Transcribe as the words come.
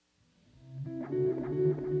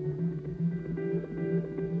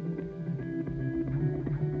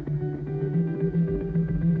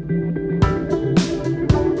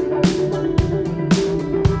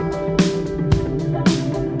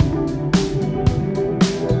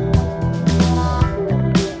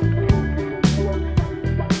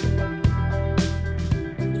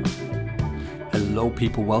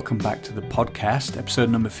people. Welcome back to the podcast, episode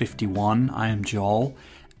number 51. I am Joel,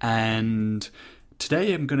 and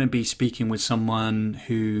today I'm going to be speaking with someone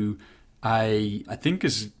who I think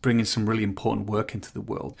is bringing some really important work into the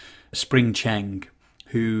world. Spring Cheng,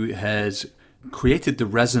 who has created the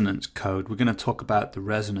Resonance Code. We're going to talk about the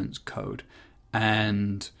Resonance Code,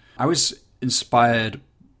 and I was inspired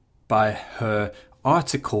by her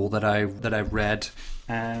article that I read.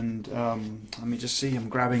 And let me just see, I'm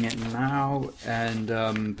grabbing it now.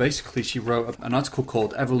 And basically she wrote an article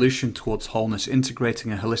called Evolution Towards Wholeness,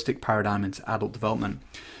 Integrating a Holistic Paradigm into Adult Development,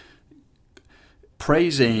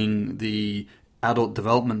 praising the adult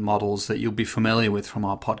development models that you'll be familiar with from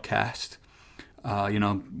our podcast.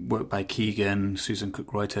 Work by Keegan, Susan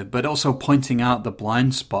Cook-Reuter, but also pointing out the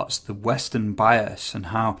blind spots, the Western bias, and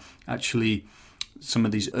how actually some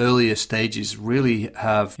of these earlier stages really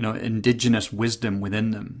have, indigenous wisdom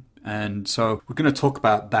within them. And so we're going to talk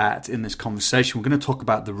about that in this conversation. We're going to talk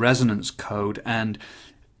about the Resonance Code. And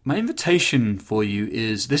my invitation for you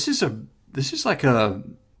is this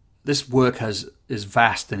work is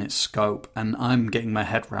vast in its scope, and I'm getting my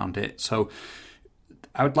head around it. So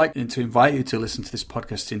I would like to invite you to listen to this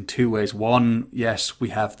podcast in two ways. One, yes, we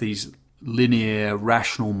have these linear,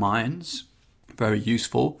 rational minds, very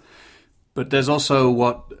useful. But there's also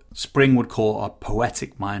what Spring would call our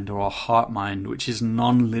poetic mind or our heart mind, which is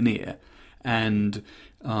non-linear. And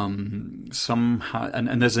somehow,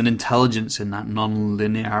 and there's an intelligence in that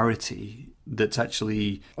non-linearity that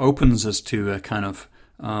actually opens us to a kind of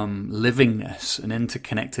livingness, an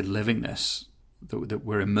interconnected livingness that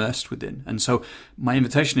we're immersed within. And so my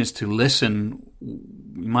invitation is to listen.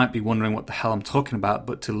 You might be wondering what the hell I'm talking about,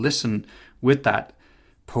 but to listen with that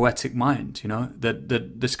poetic mind,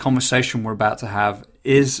 that this conversation we're about to have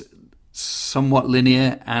is somewhat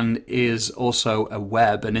linear and is also a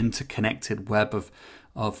web, an interconnected web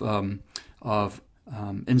of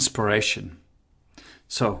inspiration.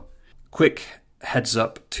 So, quick heads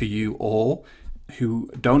up to you all who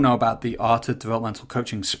don't know about the art of developmental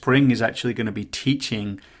coaching. Spring is actually going to be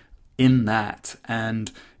teaching in that,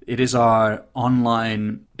 and it is our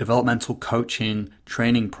online developmental coaching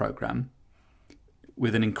training program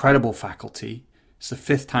with an incredible faculty. It's the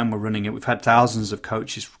fifth time we're running it. We've had thousands of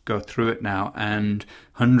coaches go through it now, and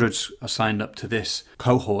hundreds are signed up to this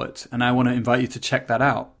cohort. And I want to invite you to check that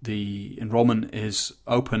out. The enrollment is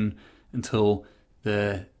open until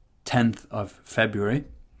the 10th of February,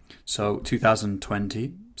 so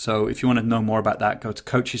 2020. So if you want to know more about that, go to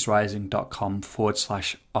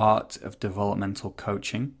coachesrising.com/art of developmental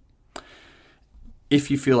coaching. If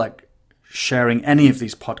you feel like sharing any of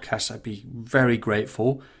these podcasts, I'd be very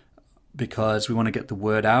grateful, because we want to get the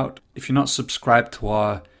word out. If you're not subscribed to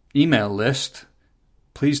our email list,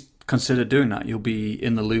 please consider doing that. You'll be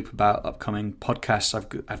in the loop about upcoming podcasts.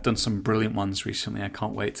 I've done some brilliant ones recently. I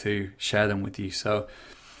can't wait to share them with you. So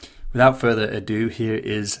without further ado, here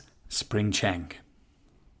is Spring Cheng.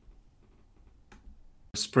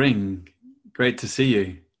 Spring, great to see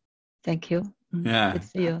you. Thank you. Yeah. Good to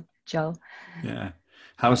see you, Joe. Yeah.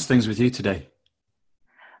 How's things with you today?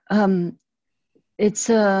 It's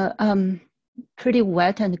pretty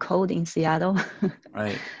wet and cold in Seattle.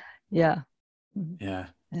 Right. Yeah. Yeah.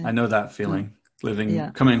 I know that feeling.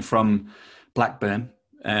 Coming from Blackburn,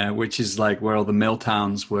 which is like where all the mill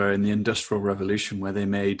towns were in the Industrial Revolution, where they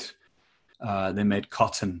made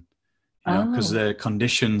cotton, because the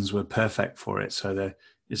conditions were perfect for it. So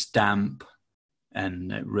it's damp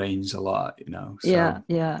and it rains a lot, So,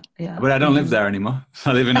 yeah. But I don't live there anymore.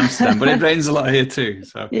 I live in Amsterdam, but it rains a lot here too.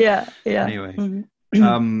 So yeah. Anyway,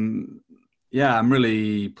 I'm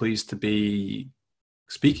really pleased to be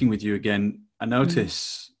speaking with you again. I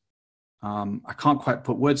notice I can't quite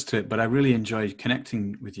put words to it, but I really enjoy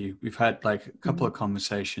connecting with you. We've had like a couple of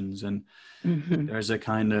conversations, and there's a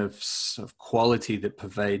kind of quality that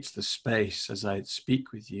pervades the space as I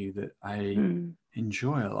speak with you that I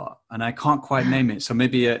enjoy a lot, and I can't quite name it. So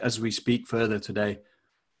maybe as we speak further today,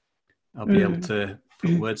 I'll be able to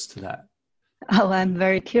put words to that. Oh, I'm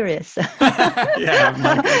very curious.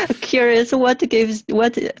 Yeah, curious what gives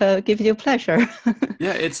you pleasure.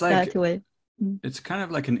 Yeah, it's like that way. It's kind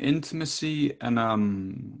of like an intimacy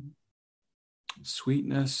and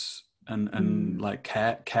sweetness and like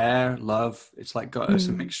care, love. It's like it's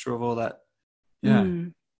a mixture of all that. Yeah,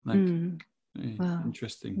 Wow.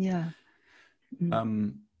 Interesting. Yeah.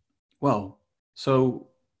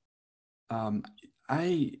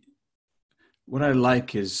 What I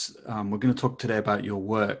like is we're going to talk today about your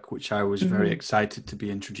work, which I was very excited to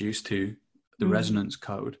be introduced to, the Resonance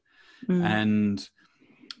Code, and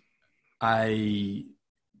I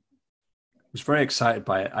was very excited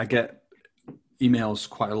by it. I get emails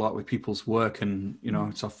quite a lot with people's work, and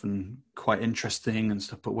it's often quite interesting and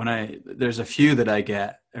stuff. But there's a few that I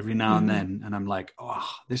get every now and then, and I'm like, oh,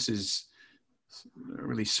 this is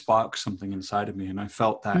really sparks something inside of me. And I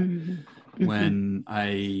felt that when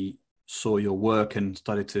I saw your work and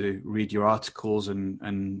started to read your articles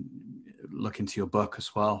and look into your book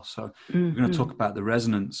as well. So we're going to talk about the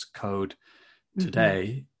resonance code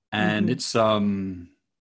today, and it's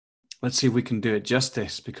let's see if we can do it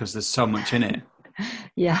justice, because there's so much in it.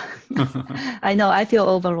 Yeah. I know, I feel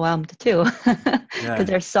overwhelmed too, because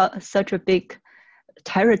there's such a big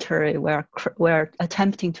territory we're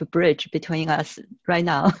attempting to bridge between us right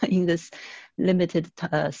now in this limited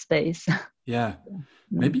space. Yeah.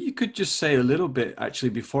 Maybe you could just say a little bit, actually,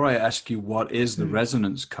 before I ask you what is the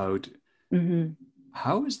resonance code.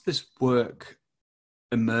 How has this work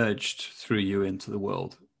emerged through you into the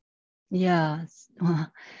world? Yeah.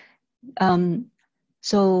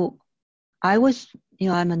 So I was,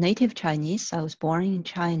 I'm a native Chinese. I was born in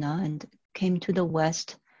China and came to the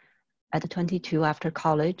West at 22 after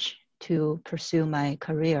college to pursue my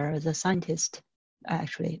career as a scientist,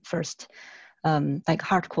 actually first, like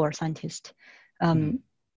hardcore scientist.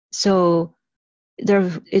 So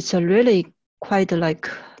it's a really quite like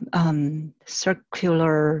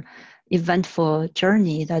circular, eventful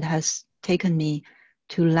journey that has taken me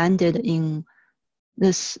to landed in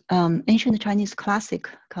this ancient Chinese classic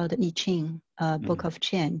called I Ching, Book of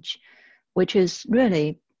Change, which is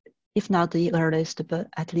really, if not the earliest, but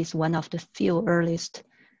at least one of the few earliest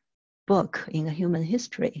book in the human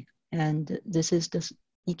history. And this is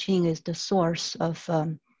I Ching is the source of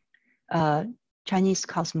Chinese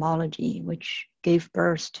cosmology, which gave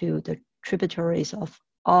birth to the tributaries of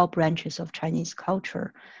all branches of Chinese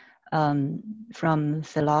culture, from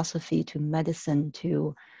philosophy to medicine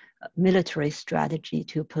to military strategy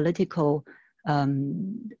to political,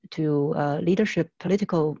 to leadership,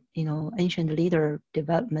 political, ancient leader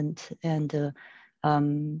development and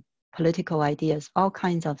political ideas, all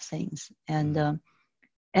kinds of things. And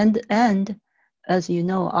as you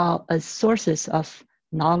know, all as sources of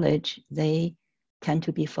knowledge, they tend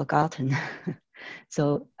to be forgotten.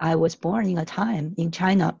 So I was born in a time in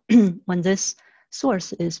China when this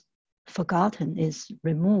source is forgotten, is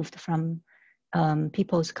removed from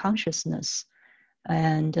people's consciousness.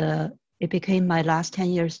 And it became my last 10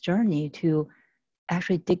 years journey to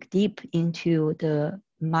actually dig deep into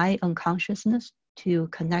my unconsciousness, to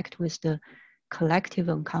connect with the collective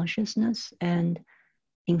unconsciousness and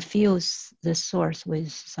infuse the source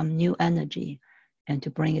with some new energy and to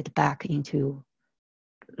bring it back into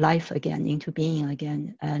life again, into being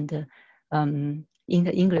again. And in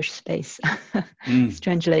the English space,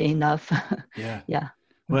 strangely enough. Yeah.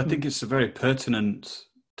 Well, I think it's a very pertinent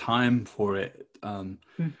time for it.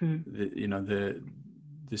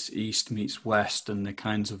 This East meets West, and the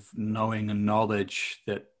kinds of knowing and knowledge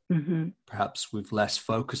that perhaps we've less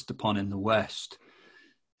focused upon in the West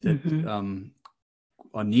that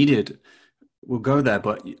are needed. We'll go there,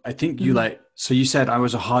 but I think so you said I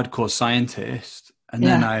was a hardcore scientist,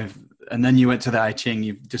 and then you went to the I Ching,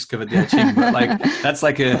 you've discovered the I Ching, but like, that's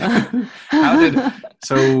like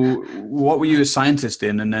so what were you a scientist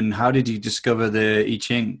in? And then how did you discover the I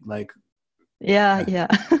Ching? Like, yeah.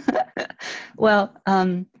 Well,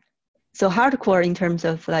 so hardcore in terms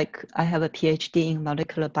of like, I have a PhD in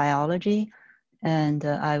molecular biology, and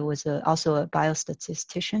I was also a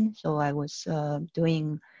biostatistician. So I was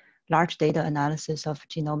doing large data analysis of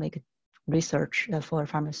genomic research for a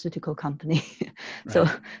pharmaceutical company. So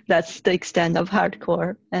that's the extent of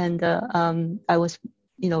hardcore. And I was,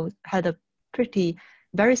 had a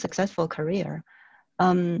very successful career.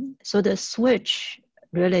 So the switch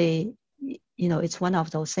really, it's one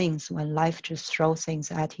of those things when life just throws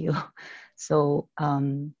things at you. So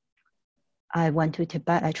I went to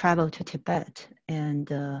Tibet, I traveled to Tibet, and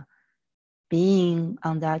being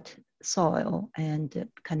on that soil and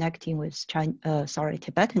connecting with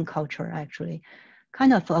Tibetan culture actually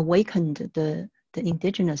kind of awakened the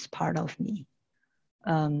indigenous part of me.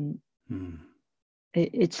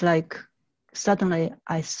 It's like suddenly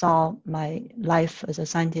I saw my life as a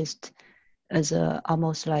scientist as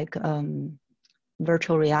almost like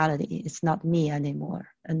virtual reality. It's not me anymore,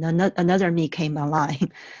 and another me came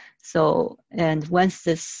online. So, and once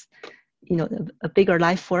this, a bigger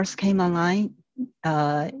life force came online,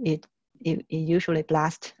 it usually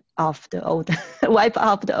blast off the old, wipe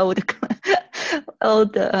off the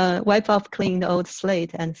wipe off, clean the old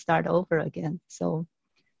slate and start over again. So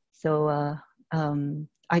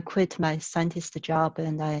I quit my scientist job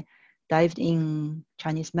and I dived in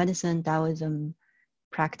Chinese medicine, Taoism,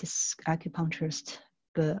 practice acupuncturist,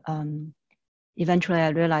 but eventually I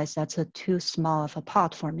realized that's a too small of a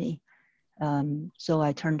pot for me. So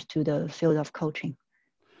I turned to the field of coaching.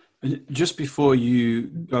 Just before you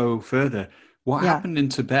go further, what Yeah. happened in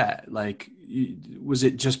Tibet? Like, was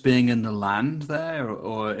it just being in the land there,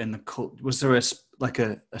 or in the was there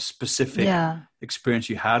a specific Yeah. experience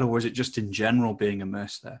you had, or was it just in general being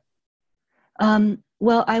immersed there?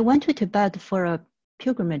 Well, I went to Tibet for a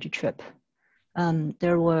pilgrimage trip.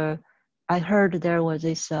 I heard there was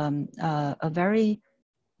this a very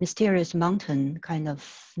mysterious mountain kind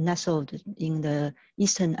of nestled in the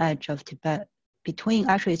eastern edge of Tibet.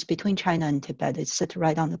 It's between China and Tibet. It sits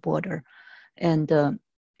right on the border, and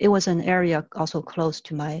it was an area also close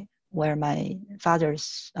to where my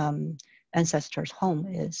father's ancestors' home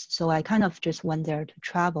is. So I kind of just went there to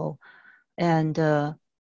travel, and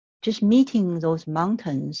just meeting those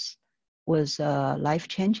mountains was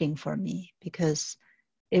life-changing for me, because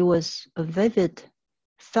it was a vivid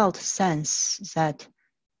felt sense that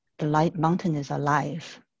the mountain is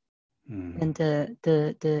alive. And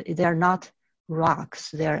they're not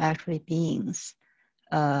rocks, they're actually beings,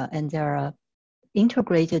 and they're an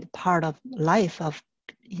integrated part of life of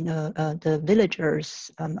the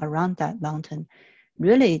villagers around that mountain.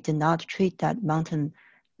 Really did not treat that mountain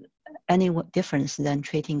any difference than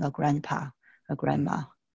treating a grandpa, a grandma,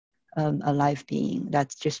 a live being.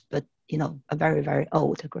 That's just, but a very, very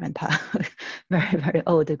old grandpa, very, very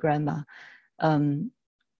old grandma.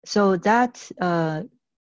 So that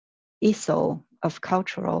ethos of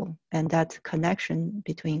cultural and that connection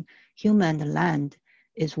between human and land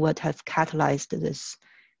is what has catalyzed this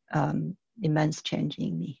immense change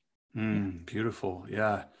in me. Beautiful.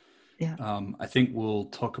 Yeah. Yeah. I think we'll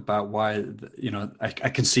talk about why, I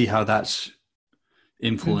can see how that's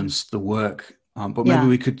influenced the work. But maybe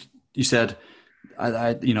we could, you said,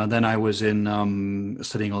 then I was in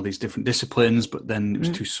studying all these different disciplines, but then it was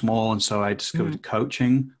too small. And so I discovered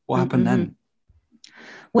coaching. What happened then?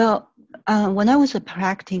 Well, when I was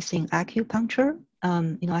practicing acupuncture,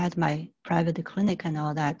 I had my private clinic and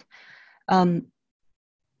all that.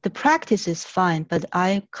 The practice is fine, but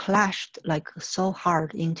I clashed like so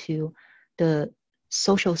hard into the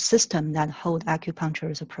social system that hold acupuncture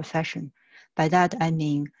as a profession. By that, I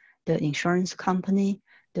mean the insurance company,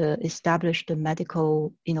 the established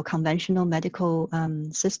medical, conventional medical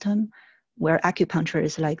system, where acupuncture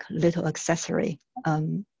is like little accessory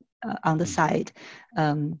on the side.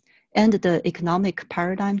 And the economic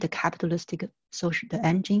paradigm, the capitalistic social, the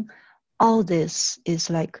engine, all this is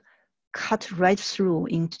like cut right through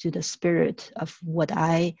into the spirit of what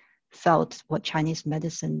I felt what Chinese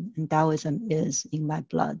medicine and Taoism is in my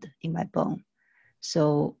blood, in my bone.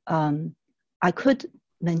 So I could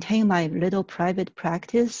maintain my little private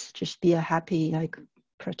practice, just be a happy like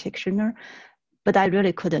practitioner, but I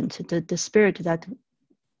really couldn't. The spirit that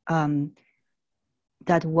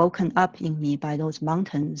that woken up in me by those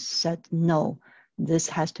mountains said, no, this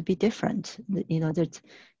has to be different.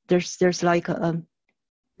 There's like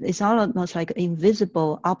it's almost like an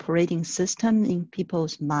invisible operating system in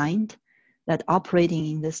people's mind that operating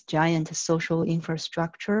in this giant social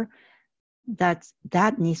infrastructure that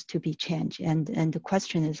needs to be changed. And the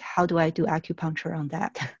question is, how do I do acupuncture on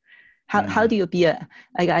that? How do you be I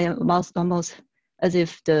am almost as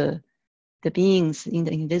if the beings in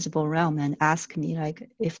the invisible realm and ask me like,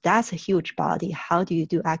 if that's a huge body, how do you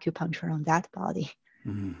do acupuncture on that body?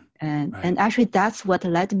 And actually that's what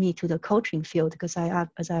led me to the coaching field, because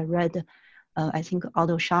as I read, I think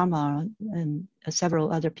Aldo Sharma and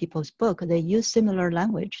several other people's book, they use similar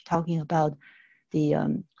language talking about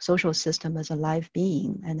the social system as a live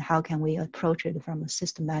being and how can we approach it from a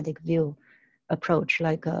systematic view approach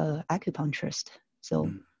like a acupuncturist.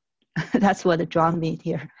 So that's what drawn me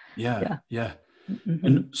here. Yeah.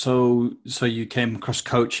 And so you came across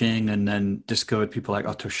coaching and then discovered people like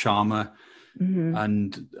Otto Scharmer.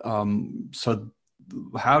 And so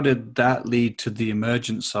how did that lead to the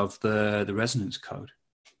emergence of the resonance code?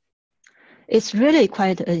 It's really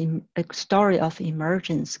quite a story of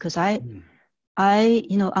emergence, because I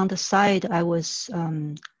on the side I was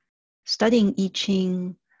studying I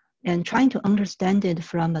Ching and trying to understand it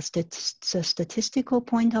from a statistical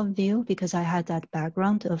point of view, because I had that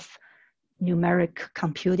background of numeric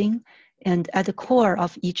computing. And at the core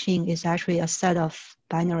of I Ching is actually a set of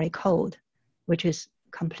binary code, which is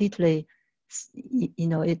completely,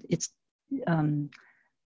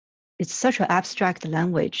 it's such an abstract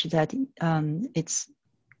language that it's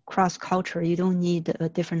cross-culture. You don't need a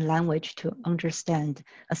different language to understand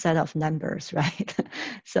a set of numbers, right?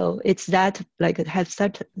 So it's that, like it has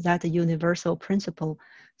such that universal principle.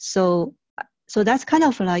 So that's kind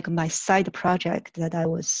of like my side project that I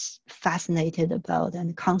was fascinated about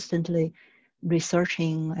and constantly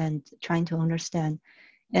researching and trying to understand.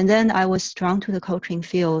 And then I was drawn to the coaching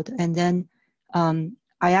field. And then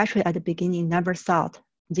I actually at the beginning never thought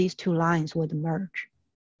these two lines would merge.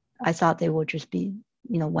 I thought they would just be,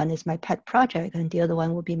 one is my pet project and the other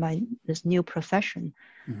one will be this new profession.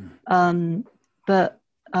 Mm-hmm. But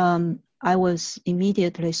I was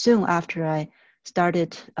immediately, soon after I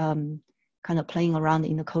started kind of playing around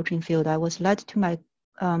in the coaching field, I was led to my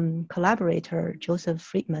collaborator, Joseph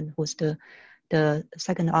Friedman, who's the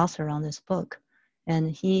second author on this book.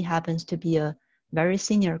 And he happens to be a very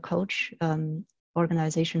senior coach,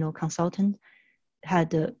 organizational consultant,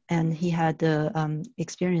 and he had the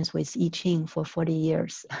experience with I Ching for 40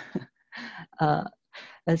 years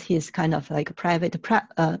as his kind of like private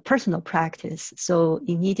personal practice. So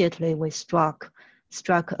immediately we struck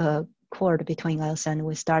a chord between us, and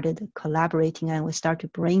we started collaborating, and we started to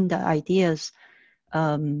bring the ideas,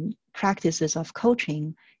 practices of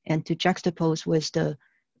coaching, and to juxtapose with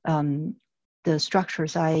the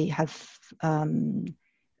structures I have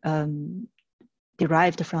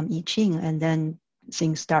derived from I Ching, and then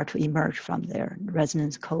things start to emerge from there.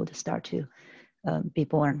 Resonance code start to be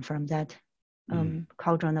born from that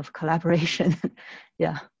cauldron of collaboration.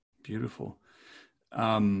 Yeah. Beautiful.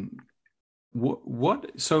 So,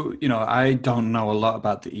 I don't know a lot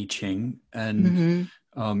about the I Ching, and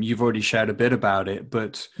you've already shared a bit about it,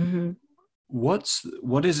 but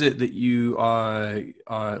what is it that you are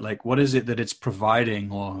like, what is it that it's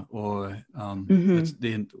providing, or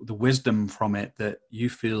the wisdom from it that you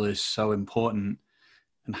feel is so important,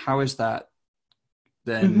 and how is that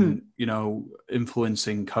then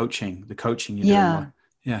influencing the coaching you're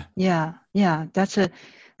doing? Yeah, that's a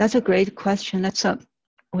great question.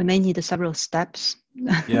 We may need several steps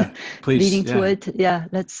please leading to it.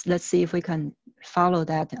 Let's see if we can follow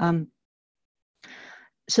that.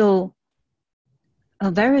 So a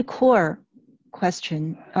very core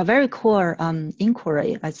question, a very core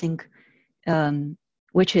inquiry, I think,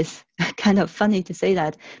 which is kind of funny to say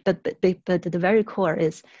that, but the very core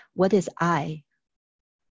is, what is I?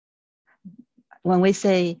 When we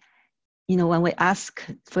say, when we ask,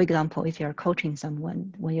 for example, if you're coaching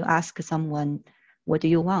someone, when you ask someone, what do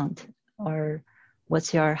you want? Or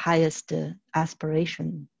what's your highest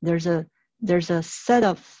aspiration? There's a set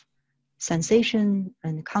of sensation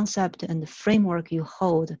and concept and the framework you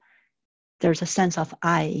hold. There's a sense of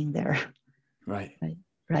I in there. Right.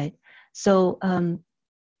 So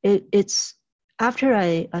it's after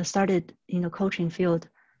I started in the coaching field,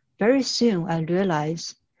 very soon I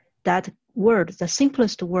realized that word, the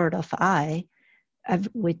simplest word of I,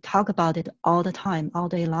 we talk about it all the time, all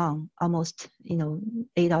day long, almost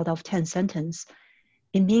 8 out of 10 sentence.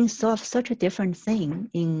 It means such a different thing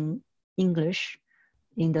in English,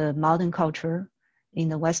 in the modern culture, in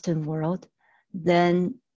the Western world,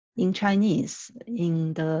 than in Chinese,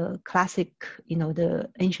 in the classic, the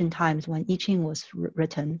ancient times when I Ching was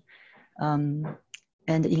written, and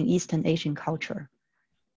in Eastern Asian culture.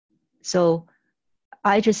 So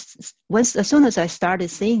as soon as I started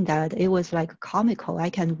seeing that, it was like comical. I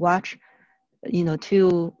can watch,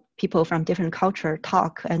 two people from different culture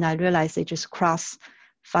talk, and I realized they just cross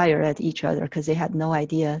fire at each other because they had no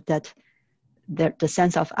idea that the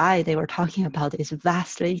sense of I they were talking about is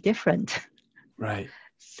vastly different. Right.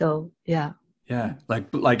 So yeah,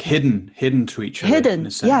 like hidden to each other. Hidden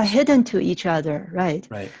to each other. Right.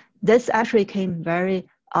 This actually came very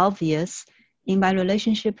obvious in my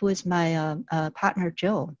relationship with my partner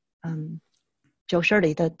Joe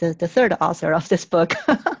Shirley, the third author of this book.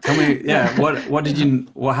 Tell me,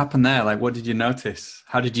 what happened there? Like, what did you notice?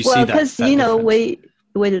 How did you see that? Well, because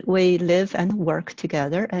we live and work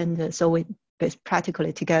together, and so we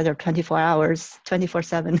practically together 24 hours,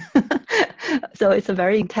 24/7. So it's a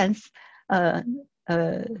very intense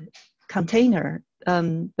container.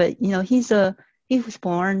 But he was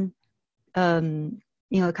born,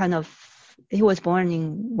 he was born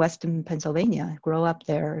in Western Pennsylvania, grew up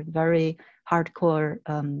there, very hardcore,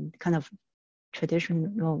 kind of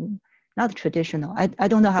traditional, not traditional. I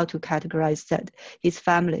don't know how to categorize that, his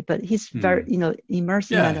family, but he's very,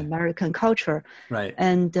 immersed in an American culture. Right.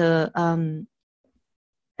 And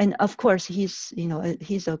of course he's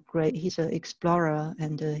an explorer,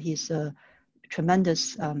 and he's a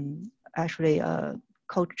tremendous,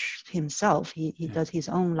 coach himself. He does his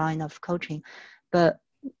own line of coaching. But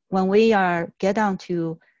when we get down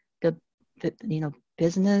to the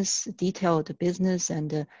detailed business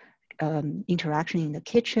and interaction in the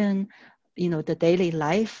kitchen, the daily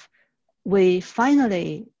life, we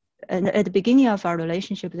finally, and at the beginning of our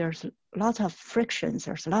relationship, there's lots of frictions.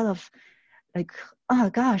 There's a lot of oh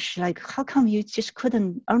gosh, like how come you just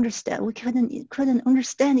couldn't understand? We couldn't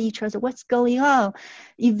understand each other. What's going on?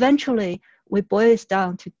 Eventually, we boil it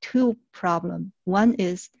down to two problems. One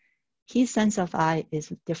is his sense of I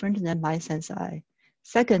is different than my sense of I.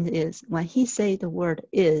 Second is when he say the word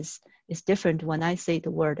is different when I say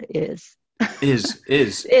the word is.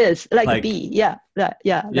 Is like be, yeah,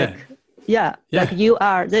 yeah, like yeah, like you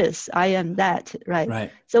are this, I am that,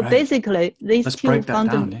 right? So basically, these Let's two break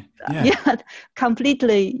that down. Yeah,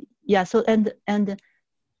 completely, yeah. So and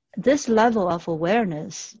this level of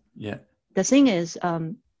awareness, yeah. The thing is,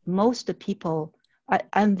 most people,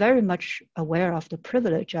 I'm very much aware of the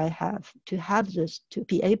privilege I have this, to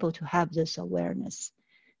be able to have this awareness,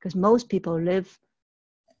 because most people live.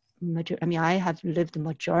 I mean, I have lived the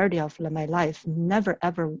majority of my life, never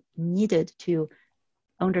ever needed to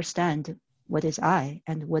understand what is I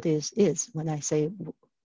and what is when I say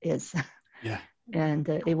is. Yeah. And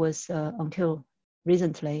it was until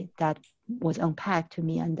recently that was unpacked to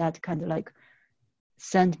me, and that kind of like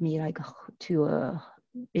sent me like to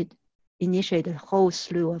it initiated a whole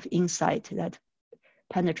slew of insight that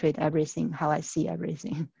penetrate everything, how I see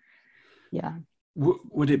everything. Yeah.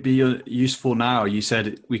 Would it be useful now? You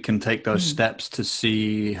said we can take those steps to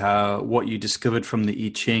see what you discovered from the I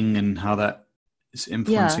Ching and how that is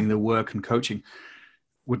influencing the work and coaching.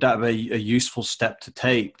 Would that be a useful step to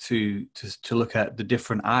take to look at the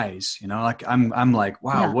different eyes? You know, like I'm like,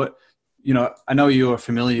 wow, what, you know, I know you're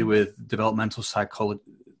familiar with developmental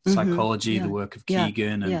psychology, the work of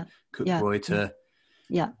Keegan and Cook Reuter,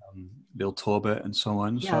 Bill Torbert and so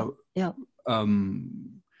on. So,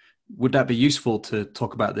 would that be useful to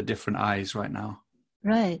talk about the different eyes right now?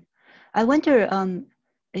 Right. I wonder,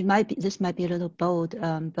 this might be a little bold,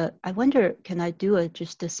 but I wonder, can I do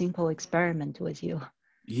just a simple experiment with you?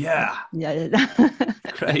 Yeah. Yeah.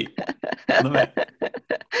 Great. Love it.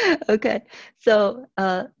 Okay. So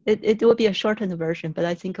it will be a shortened version, but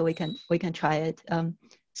I think we can try it.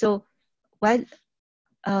 So I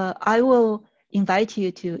will invite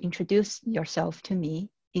you to introduce yourself to me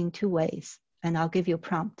in two ways, and I'll give you a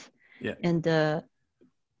prompt. Yeah. And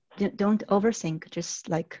don't overthink, just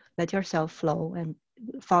like let yourself flow and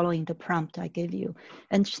following the prompt I gave you,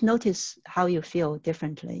 and just notice how you feel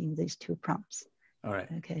differently in these two prompts. All right.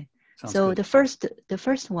 Okay. Sounds so good. the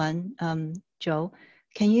first one, Joe,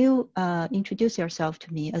 can you introduce yourself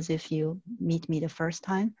to me as if you meet me the first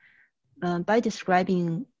time, by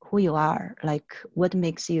describing who you are, like what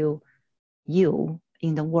makes you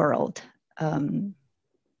in the world,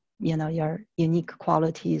 you know, your unique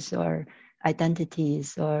qualities or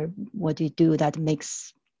identities, or what you do that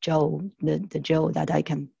makes Joe the Joe that I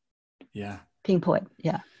can pinpoint.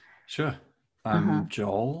 Yeah. Sure. I'm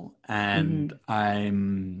Joel, and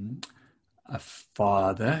I'm a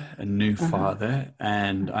father, a new father,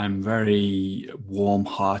 and I'm very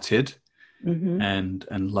warm-hearted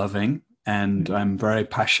and loving, and I'm very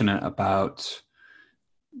passionate about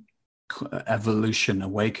evolution,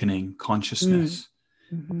 awakening consciousness,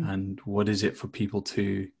 and what is it for people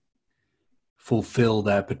to fulfill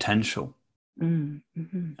their potential.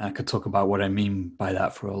 I could talk about what I mean by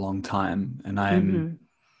that for a long time, and I'm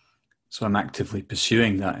actively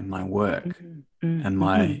pursuing that in my work. And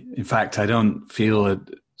in fact, I don't feel a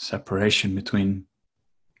separation between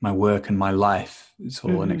my work and my life. It's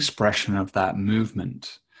all an expression of that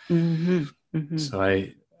movement. So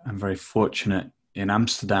I'm very fortunate in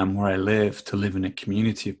Amsterdam, where I live, to live in a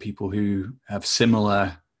community of people who have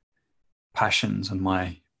similar passions, and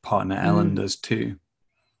my partner Ellen does too.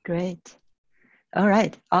 Great. All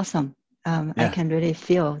right. Awesome. I can really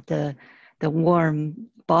feel the warm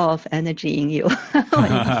ball of energy in you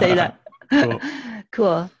when you say that.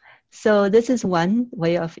 Cool. So this is one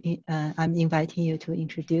way of I'm inviting you to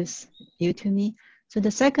introduce you to me. So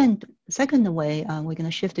the second way, we're going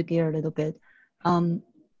to shift the gear a little bit.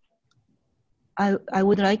 I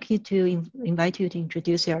would like you to invite you to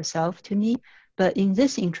introduce yourself to me, but in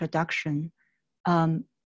this introduction,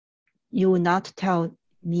 you will not tell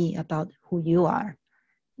me about who you are.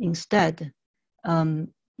 Instead,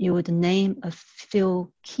 you would name a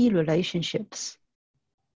few key relationships,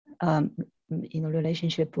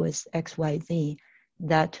 relationship with XYZ,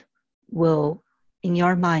 that will, in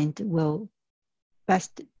your mind, will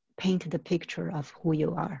best paint the picture of who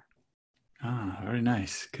you are. Very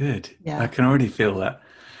nice. Good. Yeah. I can already feel that.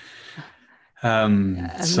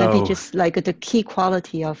 Maybe just like the key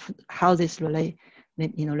quality of how this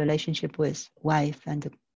relationship with wife, and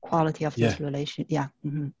the quality of this relation. Yeah.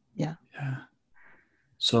 Yeah.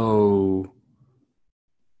 So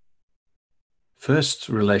first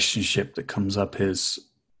relationship that comes up is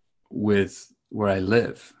with where I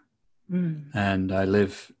live. And I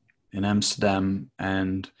live in Amsterdam,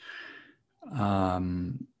 and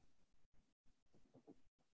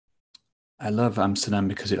I love Amsterdam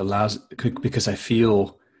because because I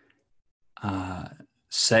feel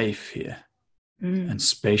safe here and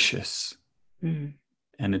spacious, and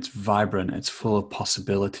it's vibrant. It's full of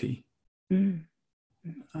possibility,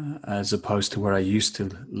 as opposed to where I used to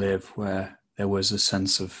live, where there was a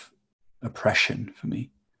sense of oppression for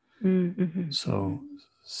me. So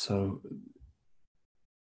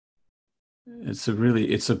it's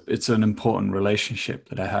an important relationship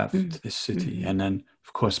that I have to this city, and then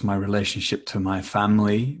of course my relationship to my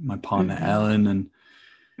family, my partner Ellen, and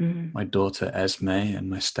my daughter Esme, and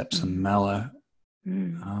my stepson Mella,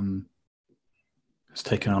 has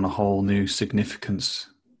taken on a whole new significance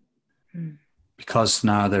because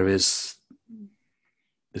now there is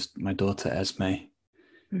my daughter Esme.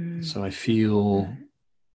 So I feel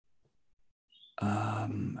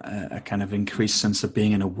a kind of increased sense of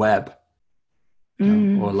being in a web,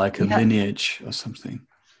 or like a lineage or something.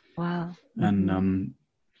 Wow. And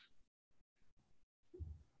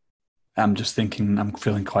I'm just thinking, I'm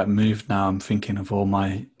feeling quite moved now. I'm thinking of all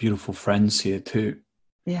my beautiful friends here too.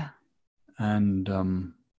 Yeah.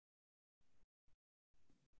 And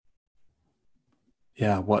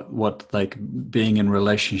what like being in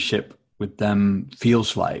relationship with them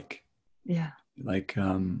feels like. Yeah. Like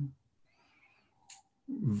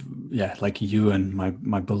like you and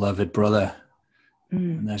my beloved brother.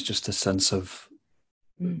 And there's just a sense of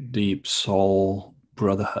deep soul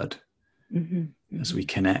brotherhood as we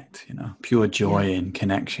connect, pure joy in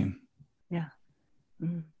connection. Yeah.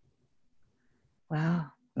 Wow.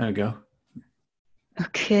 There we go.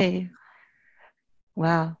 Okay.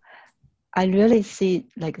 Wow. I really see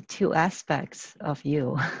like two aspects of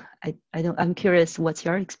you. I'm curious, what's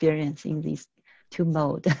your experience in these two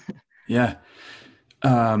modes? Yeah.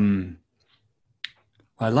 I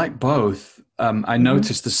like both. I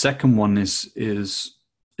noticed the second one is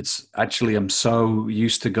it's actually, I'm so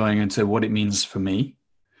used to going into what it means for me.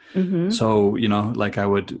 So, like I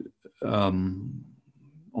would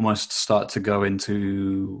almost start to go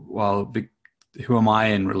into, well, who am I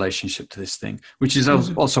in relationship to this thing? Which is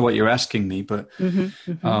also what you're asking me, but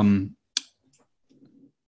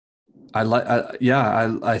I like,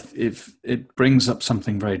 if it brings up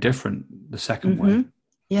something very different the second way.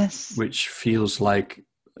 Yes. Which feels like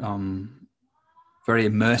very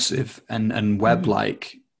immersive and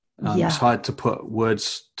web-like. It's hard to put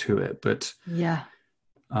words to it, but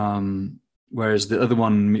whereas the other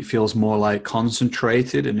one feels more like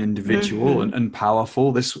concentrated and individual and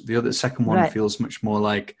powerful. The second one feels much more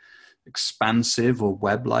like expansive or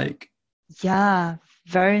web-like. Yeah,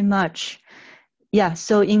 very much. Yeah,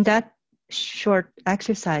 so in that short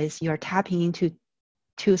exercise, you're tapping into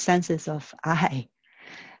two senses of I.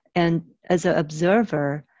 And as an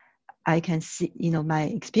observer, I can see, my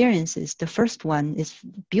experiences. The first one is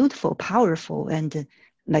beautiful, powerful, and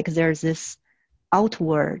like there's this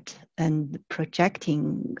outward and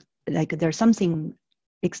projecting, like there's something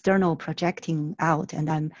external projecting out,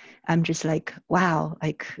 and I'm just like, wow,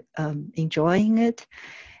 like enjoying it.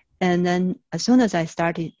 And then as soon as I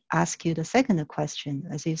started ask you the second question,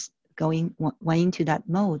 as is going into that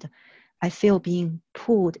mode, I feel being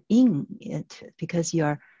pulled in it because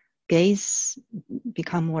your gaze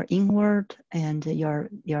become more inward, and you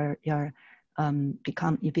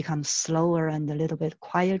become slower and a little bit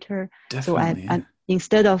quieter. Definitely, so I'm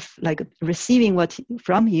instead of like receiving what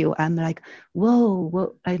from you, I'm like,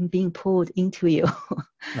 whoa, I'm being pulled into you.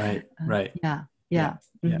 right. Yeah.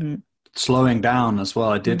 Slowing down as well.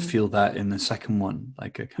 I did feel that in the second one,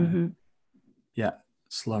 like a kind of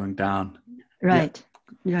slowing down. Right.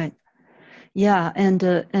 Yeah,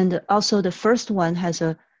 and also the first one has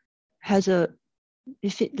a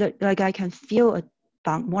if it, like I can feel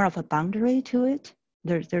more of a boundary to it.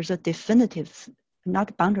 There's a definitive,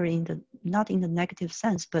 not boundary not in the negative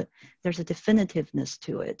sense, but there's a definitiveness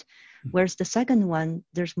to it. Whereas the second one,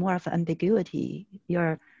 there's more of ambiguity. You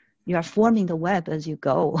are forming the web as you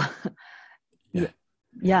go.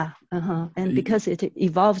 And because it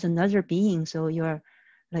evolved another being, so you're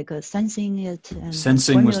like sensing it. And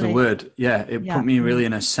sensing was the word. It put me really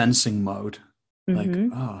in a sensing mode. Like,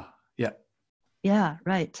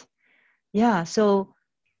 right. Yeah, so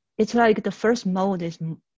it's like the first mode is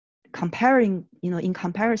comparing, in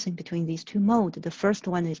comparison between these two modes, the first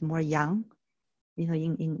one is more yang,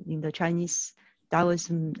 in the Chinese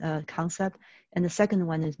Taoism concept, and the second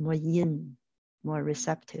one is more yin, more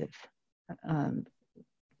receptive,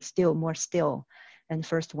 more still, and the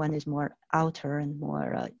first one is more outer and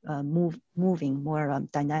more moving, more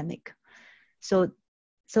dynamic. So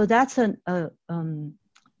that's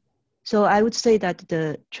So I would say that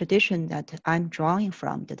the tradition that I'm drawing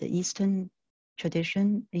from, the Eastern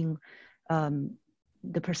tradition in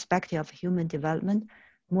the perspective of human development,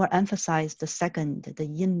 more emphasize the second, the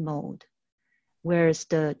yin mode, whereas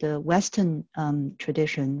the Western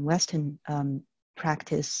tradition, Western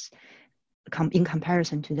practice, in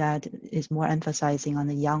comparison to that, is more emphasizing on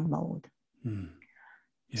the yang mode.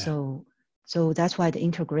 Yeah. So that's why the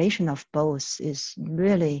integration of both is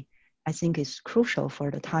really, I think, is crucial for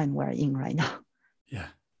the time we're in right now.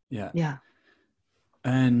 Yeah.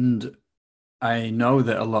 And I know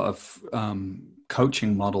that a lot of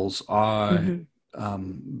coaching models are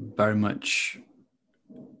very much,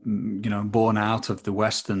 born out of the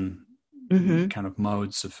Western kind of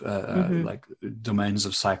modes of like domains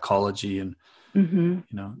of psychology and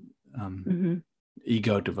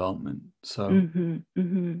ego development. So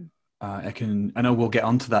I know we'll get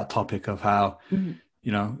onto that topic of how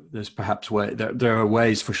there's perhaps there are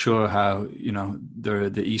ways for sure how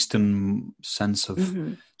the Eastern sense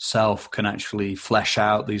of self can actually flesh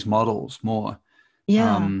out these models more.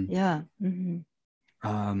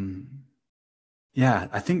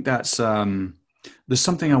 I think that's there's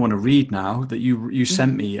something I want to read now that you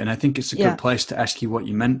sent me, and I think it's a good place to ask you what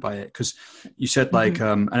you meant by it, because you said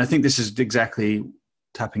and I think this is exactly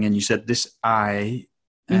tapping in. You said this I,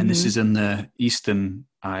 and this is in the Eastern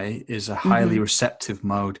I, is a highly receptive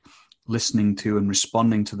mode, listening to and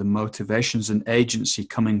responding to the motivations and agency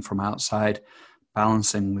coming from outside,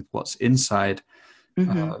 balancing with what's inside.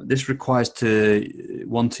 This requires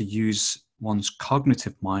one to use one's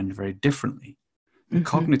cognitive mind very differently. The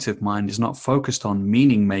cognitive mind is not focused on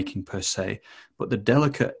meaning making per se, but the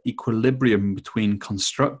delicate equilibrium between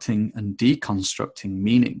constructing and deconstructing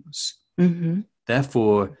meanings.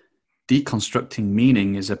 Therefore, deconstructing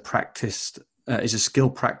meaning is a skill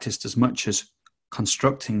practiced as much as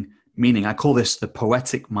constructing meaning. I call this the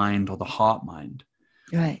poetic mind or the heart mind.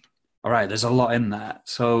 Right. All right. There's a lot in that.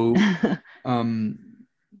 So,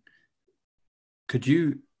 could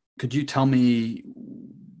you tell me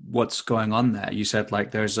what's going on there? You said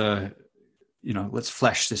there's let's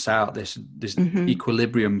flesh this out, this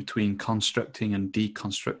equilibrium between constructing and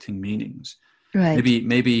deconstructing meanings. Right.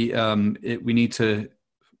 Maybe we need to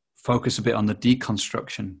focus a bit on the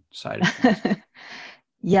deconstruction side of things.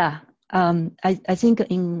 Yeah. I think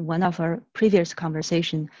in one of our previous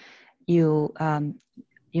conversation, you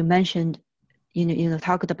mentioned,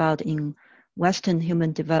 talked about in Western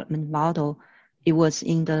human development model, it was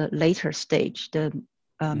in the later stage, the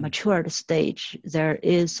matured stage, there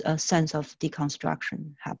is a sense of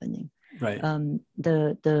deconstruction happening. Right.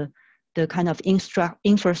 The kind of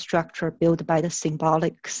infrastructure built by the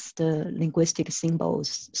symbolics, the linguistic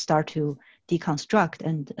symbols start to deconstruct,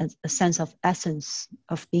 and a sense of essence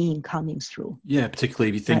of being coming through. Yeah, particularly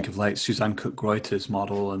if you think of Suzanne Cook-Greuter's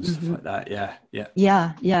model and stuff like that.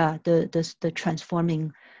 Yeah. The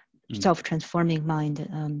transforming, self-transforming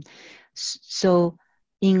mind. So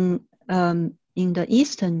in the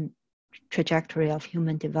Eastern trajectory of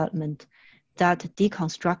human development, that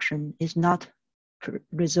deconstruction is not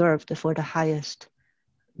reserved for the highest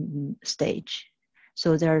stage.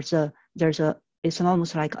 So it's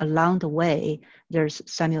almost like along the way, there's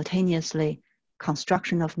simultaneously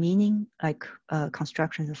construction of meaning, like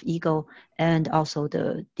construction of ego, and also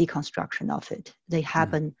the deconstruction of it. They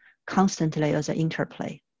happen constantly as an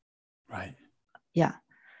interplay. Right. Yeah. Right.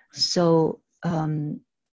 So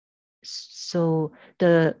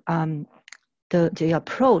the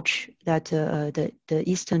approach that the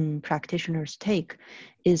Eastern practitioners take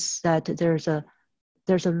is that there's a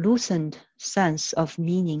loosened sense of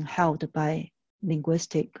meaning held by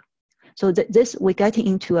linguistic. So this we're getting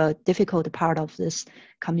into a difficult part of this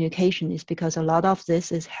communication, is because a lot of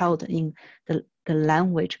this is held in the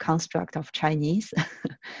language construct of Chinese,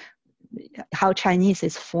 how Chinese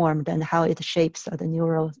is formed and how it shapes the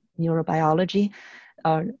neurobiology,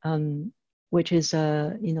 which is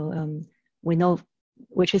we know,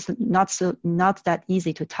 which is not that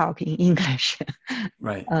easy to talk in English.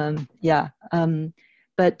 Right.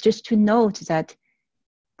 But just to note that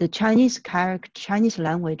the Chinese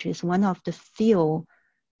language is one of the few,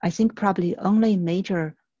 I think probably only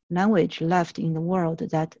major language left in the world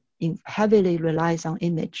that heavily relies on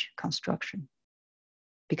image construction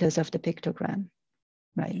because of the pictogram,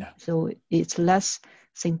 right? Yeah. So it's less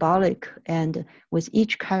symbolic, and with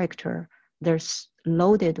each character, there's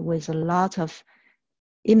loaded with a lot of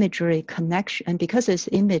imagery connection, and because it's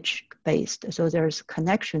image based, so there's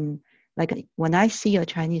connection. Like when I see a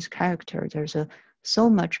Chinese character, there's so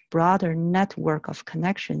much broader network of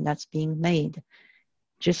connection that's being made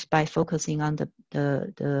just by focusing on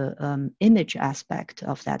the image aspect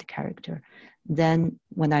of that character. Then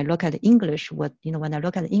when I look at English, what's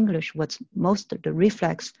most of the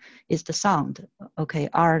reflex is the sound. Okay,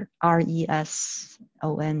 RESON.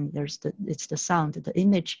 It's the sound. The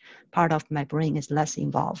image part of my brain is less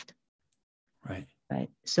involved. Right.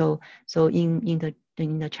 So in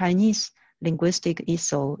the Chinese linguistic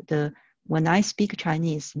ESO, when I speak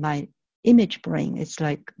Chinese, my image brain is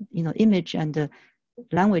like, image and the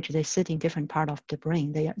language, they sit in different part of the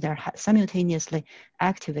brain. They're simultaneously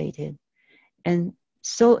activated. And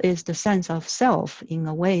so is the sense of self, in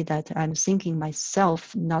a way that I'm thinking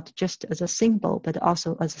myself not just as a symbol, but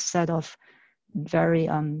also as a set of very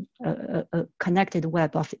a connected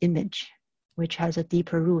web of image, which has a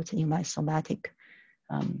deeper root in my somatic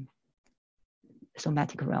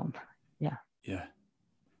realm. Yeah.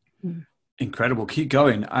 Incredible. Keep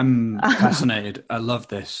going. I'm fascinated. I love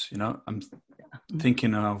this. I'm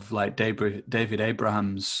thinking of like David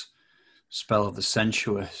Abraham's spell of the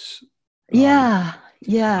sensuous.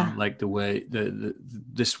 Like the way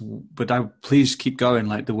but please keep going,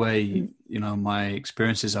 like the way my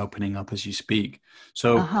experience is opening up as you speak.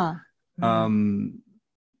 So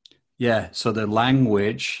so the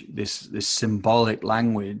language, this symbolic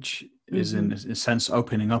language is in a sense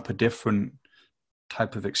opening up a different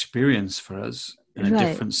type of experience for us, and a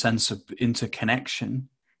different sense of interconnection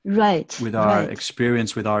with our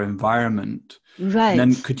experience, with our environment. And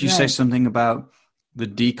then could you say something about the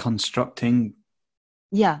deconstructing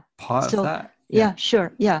part of that?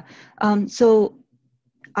 Sure. So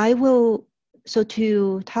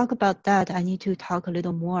to talk about that, I need to talk a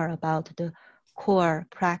little more about the core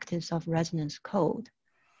practice of resonance code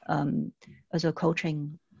as a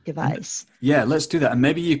coaching device. Let's do that. And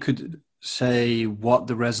maybe you could say what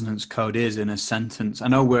the resonance code is in a sentence. I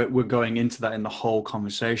know we're going into that in the whole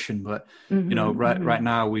conversation, but right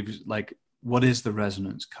now we've like, what is the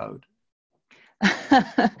resonance code?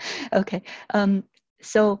 Okay.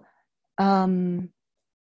 So the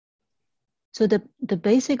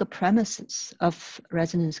basic premises of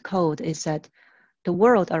resonance code is that the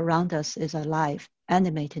world around us is a live,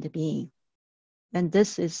 animated being. And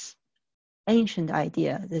this is ancient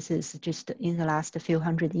idea. This is just in the last few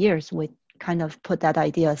hundred years, we kind of put that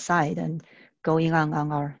idea aside and going on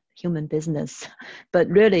our human business. But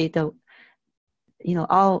really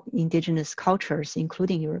all indigenous cultures,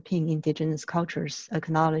 including European indigenous cultures,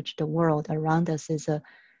 acknowledge the world around us is a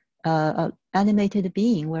animated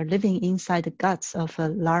being. We're living inside the guts of a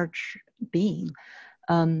large being.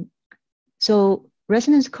 So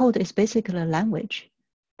resonance code is basically a language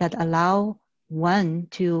that allow one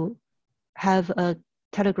to have a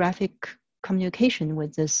telegraphic communication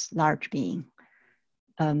with this large being.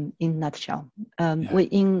 In a nutshell,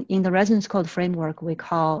 in the resonance code framework, we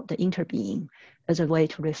call the interbeing as a way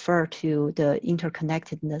to refer to the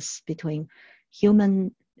interconnectedness between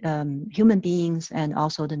human beings and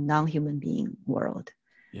also the non-human being world.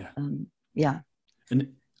 And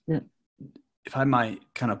if I might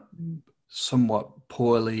kind of somewhat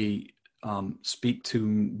poorly speak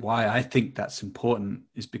to why I think that's important,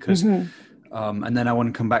 is because and then I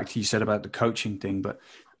want to come back to you said about the coaching thing, but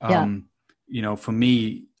for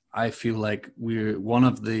me, I feel like we're one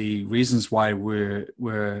of the reasons why we're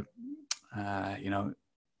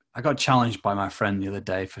I got challenged by my friend the other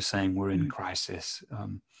day for saying we're in crisis.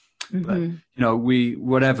 But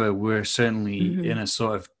we're certainly in a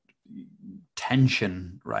sort of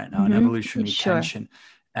tension right now, an evolutionary tension.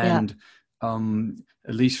 And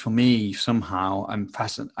at least for me, somehow I'm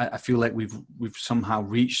fascinated. I feel like we've somehow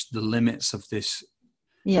reached the limits of this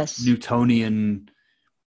Newtonian,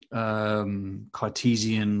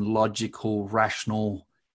 Cartesian, logical, rational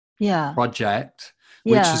project,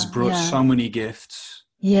 which has brought so many gifts.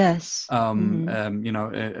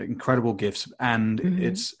 Incredible gifts, and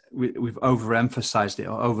we've overemphasized it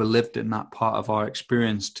or overlived in that part of our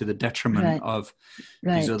experience to the detriment of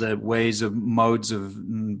these other ways of modes of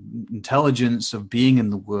intelligence, of being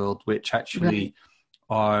in the world, which actually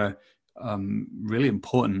are really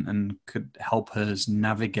important and could help us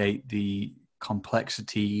navigate the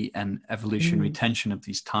complexity and evolutionary tension of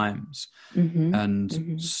these times.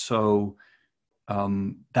 So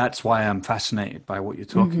that's why I'm fascinated by what you're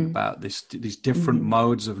talking about, these different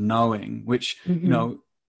modes of knowing, which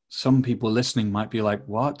some people listening might be like,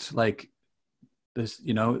 what, like this,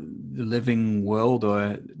 the living world,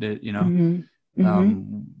 or the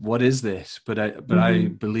what is this? But I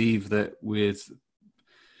believe that with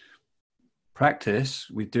practice,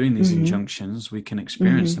 with doing these injunctions, we can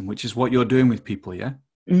experience them, which is what you're doing with people.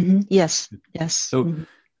 Yes. So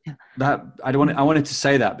That I wanted to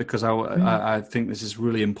say that because I think this is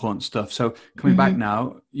really important stuff. So coming back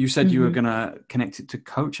now, you said you were going to connect it to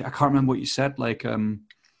coaching. I can't remember what you said. Like, do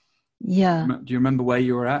you remember where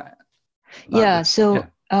you were at? So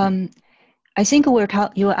I think you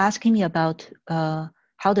were asking me about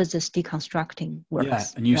how does this deconstructing work? Yeah,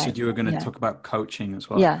 and you said you were going to talk about coaching as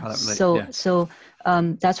well. Yeah. So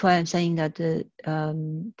that's why I'm saying that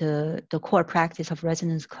the core practice of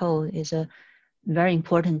resonance code is a very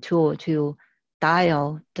important tool to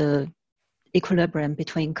dial the equilibrium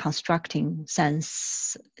between constructing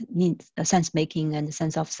sense making and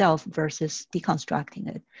sense of self versus deconstructing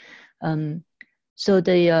it. So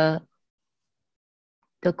the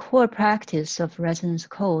core practice of resonance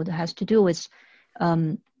code has to do with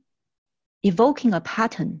evoking a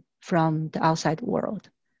pattern from the outside world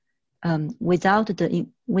without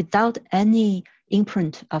any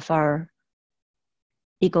imprint of our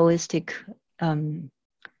egoistic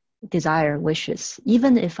desire, wishes,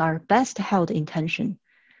 even if our best held intention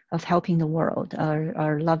of helping the world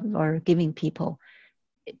or love or giving people,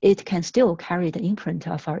 it can still carry the imprint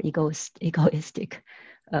of our egoistic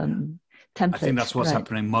template. I think that's what's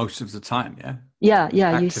happening most of the time. Yeah.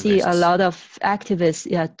 You see a lot of activists,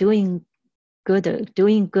 doing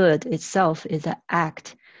good itself is an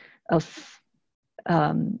act of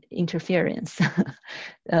interference.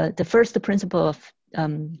 The first principle of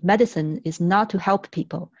medicine is not to help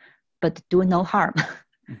people, but do no harm.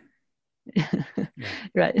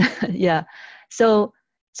 Right. Yeah. So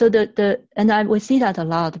we see that a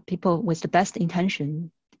lot. People with the best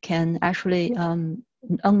intention can actually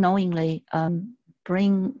unknowingly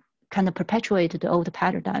perpetuate the old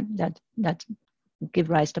paradigm that give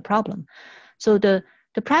rise to problem. So the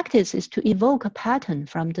practice is to evoke a pattern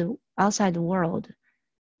from the outside world,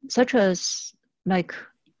 such as like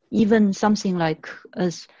even something like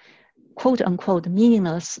as quote unquote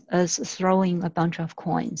meaningless as throwing a bunch of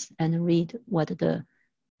coins and read what the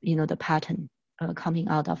pattern coming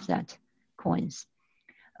out of that coins.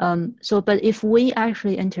 But if we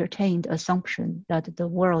actually entertain the assumption that the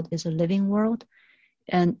world is a living world,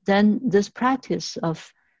 and then this practice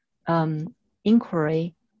of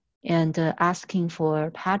inquiry and asking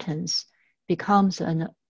for patterns becomes a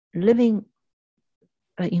living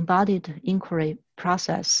embodied inquiry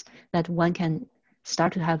process that one can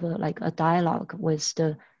start to have a dialogue with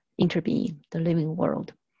the interbeing, the living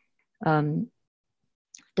world.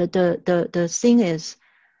 The thing is,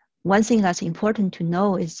 one thing that's important to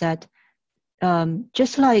know is that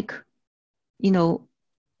just like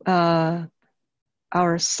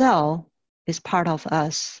our cell is part of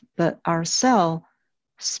us, but our cell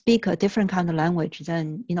speak a different kind of language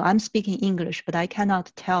than I'm speaking English, but I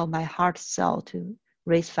cannot tell my heart cell to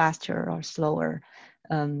race faster or slower.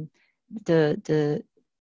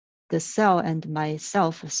 The cell and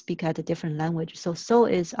myself speak at a different language. So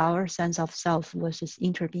is our sense of self versus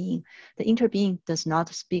interbeing. The interbeing does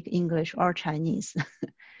not speak English or Chinese.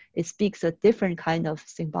 It speaks a different kind of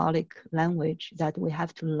symbolic language that we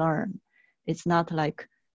have to learn. It's not like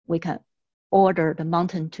we can order the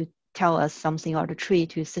mountain to tell us something or the tree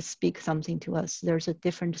to speak something to us. There's a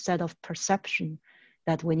different set of perception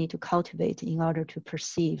that we need to cultivate in order to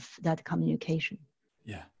perceive that communication.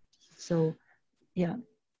 Yeah. So, yeah.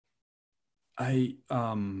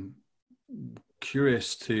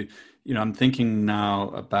 Curious to, I'm thinking now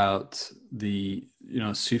about the,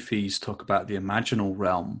 Sufis talk about the imaginal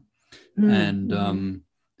realm, and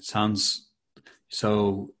it sounds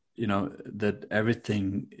so, that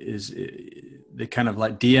everything is, they kind of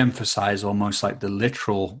like de-emphasize almost like the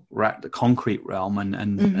literal, the concrete realm,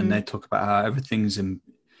 and they talk about how everything's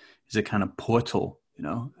is a kind of portal,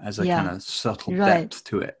 as a kind of subtle depth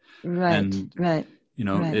to it. Right.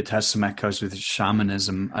 It has some echoes with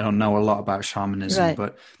shamanism. I don't know a lot about shamanism,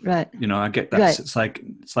 but I get that. It's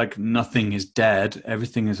like nothing is dead,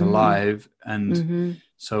 everything is alive, and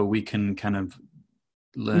so we can kind of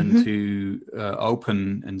learn to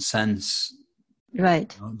open and sense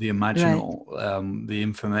the imaginal, the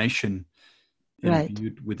information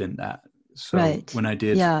imbued within that. So when I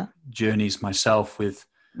did journeys myself with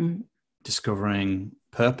discovering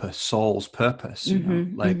purpose, soul's purpose,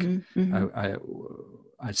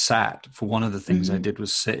 I sat, for one of the things I did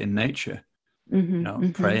was sit in nature,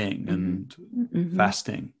 praying and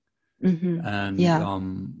fasting, and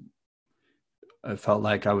I felt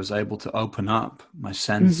like I was able to open up my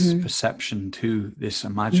sense perception to this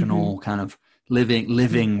imaginal kind of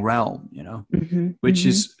living realm, which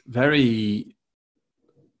is very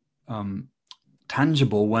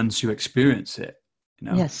tangible once you experience it,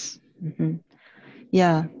 Yes.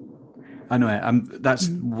 Yeah. Anyway, that's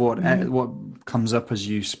what comes up as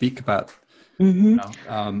you speak about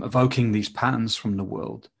Mm-hmm. Evoking these patterns from the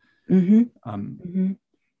world. Mm-hmm. Um, Mm-hmm.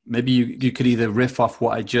 maybe you could either riff off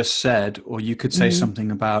what I just said, or you could say Mm-hmm.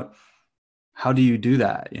 something about how do you do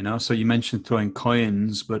that? So you mentioned throwing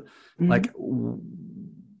coins, but Mm-hmm. like,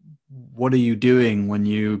 what are you doing when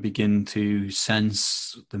you begin to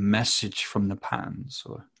sense the message from the patterns?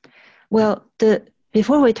 Or Well,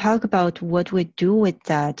 before we talk about what we do with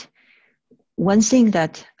that, one thing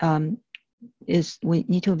that is we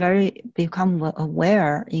need to become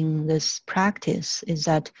aware in this practice is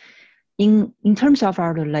that in terms of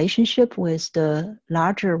our relationship with the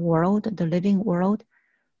larger world, the living world,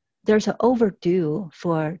 there's an overdue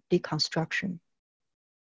for deconstruction,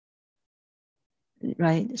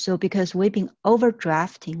 right? So because we've been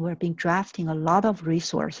drafting a lot of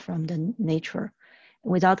resource from the nature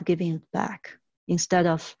without giving it back, instead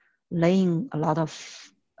of laying a lot of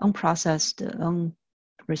unprocessed,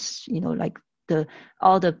 like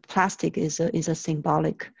all the plastic is a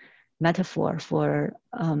symbolic metaphor for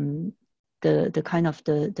the kind of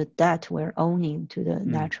the debt we're owning to the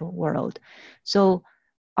natural world. So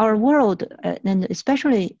our world, and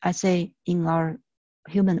especially I say in our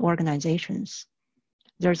human organizations,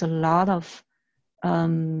 there's a lot of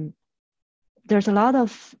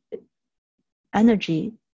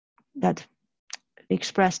energy that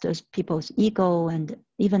expressed as people's ego and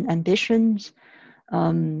even ambitions,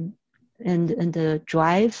 and the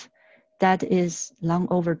drive that is long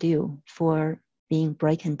overdue for being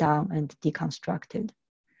broken down and deconstructed.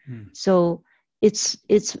 So it's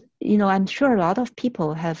I'm sure a lot of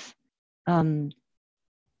people have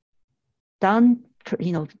done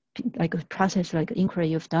like a process like inquiry.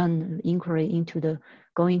 You've done inquiry into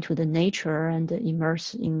going to the nature and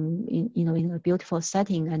immerse in a beautiful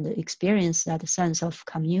setting and experience that sense of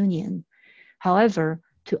communion. However,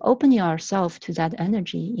 to open yourself to that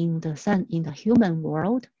energy in the human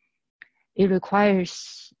world, it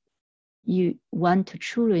requires you want to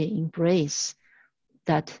truly embrace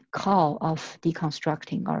that call of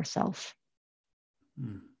deconstructing ourselves.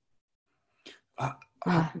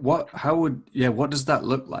 What does that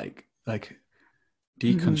look like? Like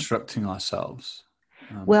deconstructing ourselves?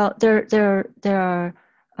 Well, there are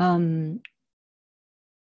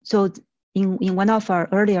so in one of our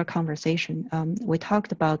earlier conversation, we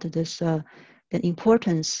talked about this the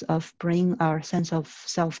importance of bringing our sense of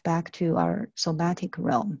self back to our somatic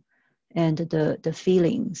realm and the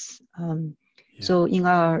feelings. So in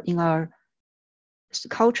our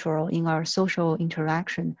cultural, in our social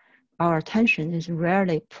interaction, our attention is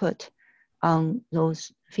rarely put on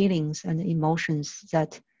those feelings and emotions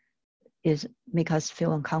that make us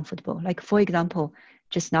feel uncomfortable. Like, for example,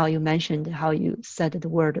 just now you mentioned how you said the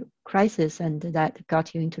word crisis and that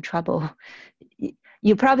got you into trouble.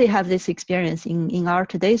 You probably have this experience in our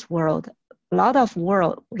today's world. A lot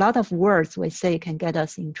of words we say can get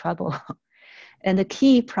us in trouble. And the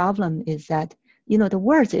key problem is that, the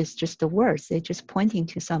words is just the words. They're just pointing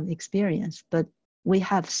to some experience, but we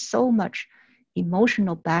have so much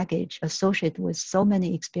emotional baggage associated with so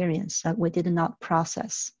many experiences that we did not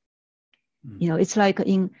process. It's like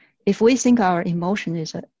if we think our emotion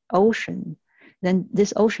is an ocean, then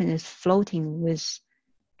this ocean is floating with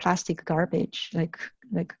plastic garbage, like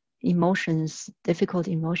emotions, difficult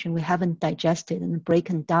emotion we haven't digested and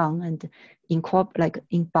broken down and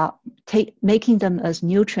making them as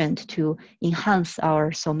nutrient to enhance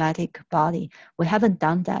our somatic body. We haven't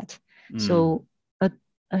done that. So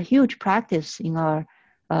a huge practice in our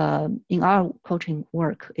coaching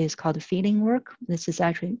work is called feeling work. This is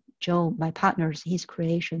actually Joe, my partner's, his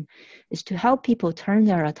creation, is to help people turn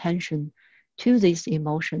their attention to these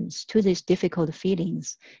emotions, to these difficult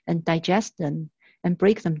feelings, and digest them and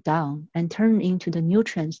break them down and turn into the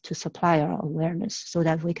nutrients to supply our awareness so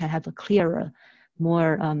that we can have a clearer,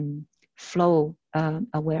 more flow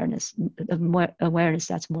awareness, more awareness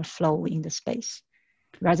that's more flow in the space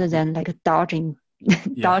rather than like dodging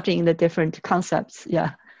the different concepts.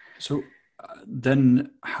 Yeah. So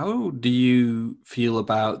then how do you feel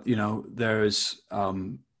about, there's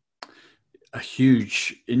a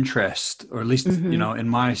huge interest, or at least, in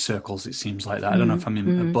my circles, it seems like that. I don't know if I'm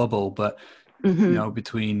in a bubble, but,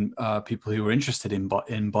 between people who are interested in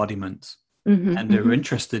embodiment and they're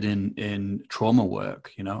interested in trauma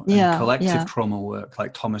work, and collective trauma work,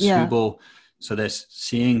 like Thomas Hübl. So they're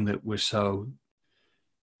seeing that we're so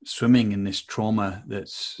swimming in this trauma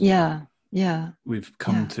that's we've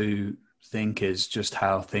come to think is just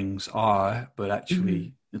how things are, but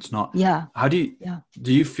actually it's not. How do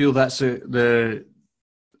you feel that's the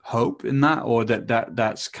hope in that, or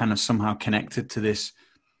that's kind of somehow connected to this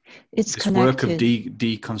work of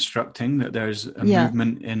deconstructing, that there's a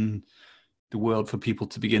movement in the world for people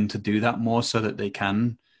to begin to do that more so that they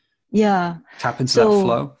can tap into So, that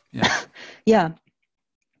flow? Yeah. Yeah,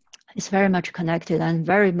 it's very much connected, and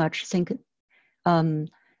very much think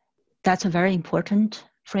that's a very important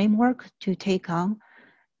framework to take on.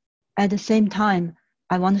 At the same time,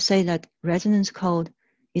 I want to say that resonance code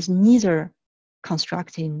is neither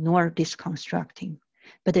constructing nor deconstructing,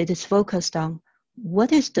 but it is focused on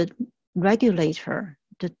what is the regulator,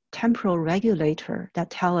 the temporal regulator that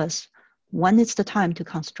tell us when it's the time to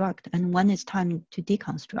construct and when it's time to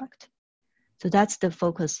deconstruct. So that's the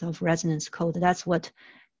focus of resonance code. That's what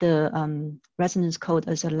the resonance code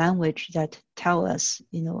as a language that tell us,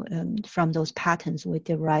 from those patterns we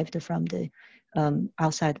derived from the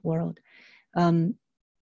outside world. And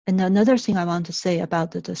another thing I want to say about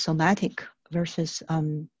the somatic versus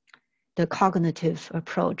the cognitive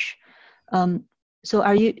approach. So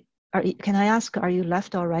can I ask, are you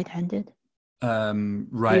left or right-handed?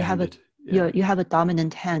 Right-handed. You have a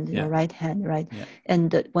dominant hand, your right hand, right? Yeah.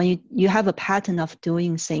 And when you have a pattern of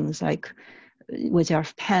doing things like with your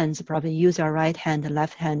hands, probably use your right hand and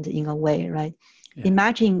left hand in a way, right? Yeah.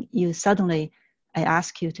 Imagine I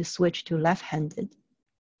ask you to switch to left-handed.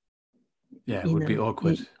 Yeah, it would be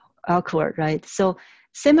awkward. Awkward, right? So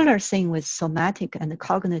similar thing with somatic and the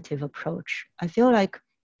cognitive approach. I feel like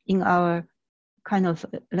in our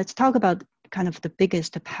let's talk about kind of the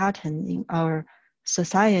biggest pattern in our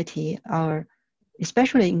society,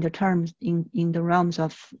 especially in the realms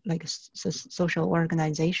of like social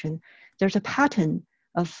organization, there's a pattern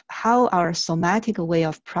of how our somatic way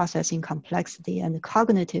of processing complexity and the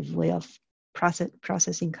cognitive way of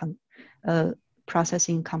processing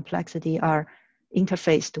complexity are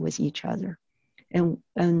interfaced with each other.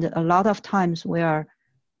 And a lot of times we are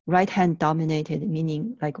right hand dominated,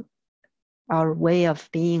 meaning like our way of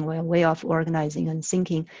being, our way of organizing and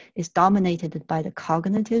thinking is dominated by the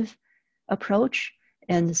cognitive approach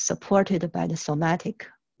and supported by the somatic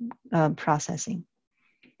processing.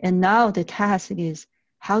 And now the task is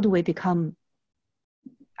how do we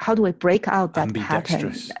break out that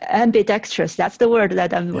ambidextrous pattern? Ambidextrous, that's the word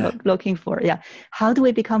that I'm looking for. Yeah. How do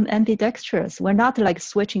we become ambidextrous? We're not like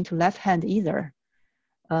switching to left hand either.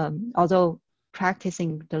 Although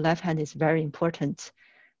practicing the left hand is very important,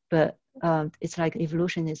 but it's like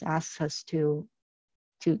evolution is asks us to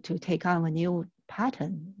take on a new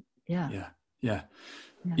pattern. Yeah.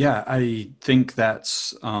 I think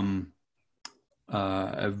that's a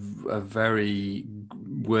very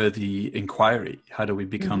worthy inquiry. How do we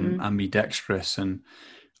become ambidextrous? And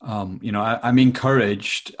I'm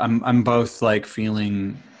encouraged. I'm both like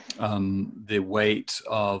feeling the weight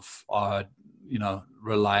of our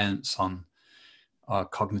reliance on our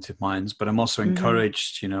cognitive minds, but I'm also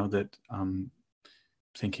encouraged, that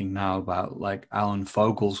thinking now about like Alan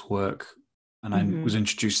Fogle's work, and I was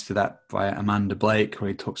introduced to that by Amanda Blake, where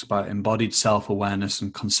he talks about embodied self-awareness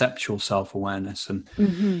and conceptual self-awareness and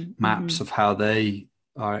maps of how they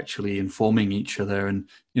are actually informing each other, and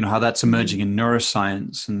how that's emerging in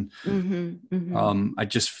neuroscience. And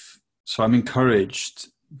so I'm encouraged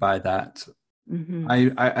by that.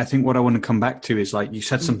 I think what I want to come back to is like you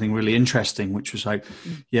said something really interesting, which was like,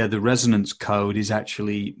 the resonance code is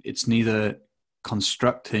actually, it's neither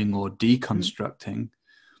constructing or deconstructing.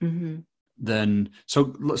 Then so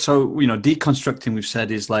deconstructing, we've said,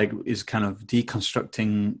 is kind of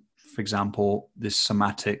deconstructing, for example, this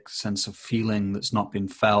somatic sense of feeling that's not been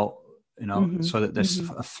felt, so that there's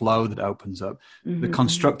a flow that opens up. The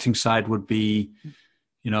constructing side would be,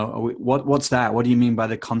 what's that? What do you mean by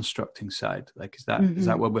the constructing side? Like, is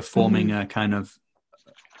that where we're forming a kind of,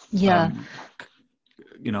 an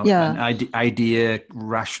idea,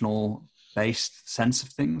 rational based sense of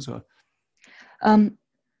things? Or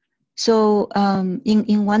So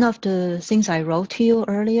in one of the things I wrote to you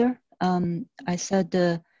earlier, I said,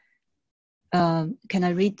 can I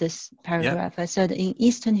read this paragraph? I said, in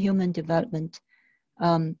Eastern human development,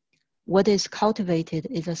 what is cultivated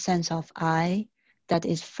is a sense of I that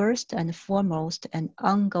is first and foremost an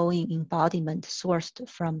ongoing embodiment sourced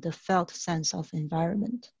from the felt sense of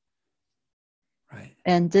environment. Right.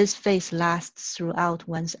 And this phase lasts throughout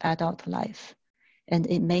one's adult life, and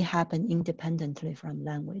it may happen independently from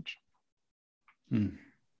language.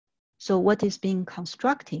 So what is being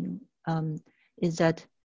constructing is that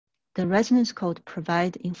the resonance code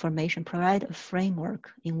provide a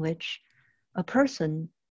framework in which a person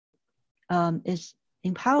is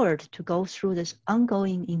empowered to go through this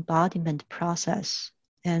ongoing embodiment process,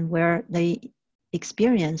 and where they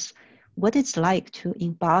experience what it's like to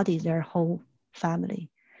embody their whole family,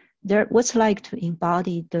 what's like to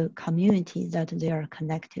embody the community that they are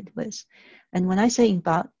connected with. And when I say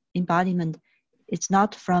embodiment, it's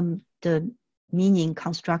not from the meaning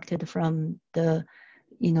constructed from the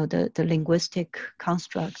linguistic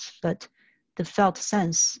constructs, but the felt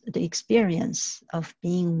sense, the experience of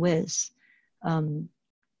being with,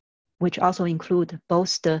 which also include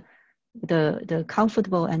both the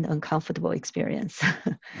comfortable and uncomfortable experience.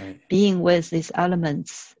 Right. Being with these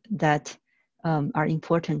elements that are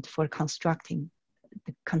important for constructing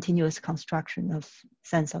the continuous construction of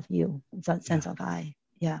sense of you, sense of I.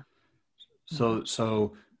 Yeah.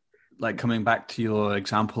 So like coming back to your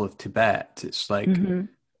example of Tibet, it's like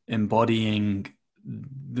embodying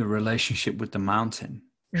the relationship with the mountain.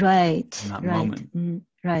 Right. In that right. moment.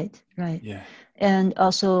 Right. Yeah. And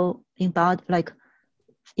also like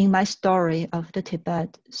in my story of the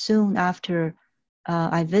Tibet, soon after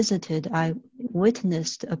I visited, I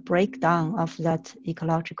witnessed a breakdown of that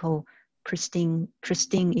pristine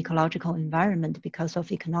ecological environment because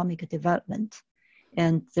of economic development.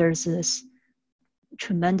 And there's this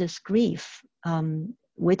tremendous grief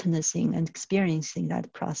witnessing and experiencing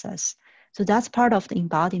that process. So that's part of the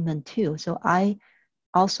embodiment too. So I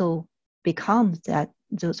also become that.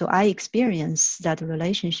 So I experience that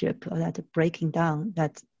relationship, that breaking down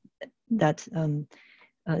that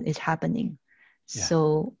is happening. Yeah.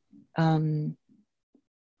 So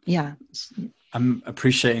yeah. I'm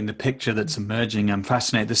appreciating the picture that's emerging. I'm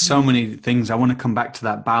fascinated. There's so many things. I want to come back to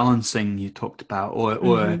that balancing you talked about,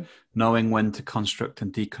 or knowing when to construct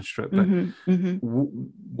and deconstruct. But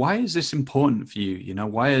why is this important for you? You know,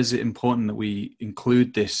 why is it important that we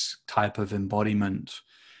include this type of embodiment?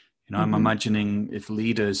 You know, I'm imagining if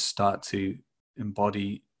leaders start to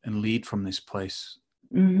embody and lead from this place,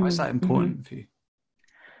 why is that important for you?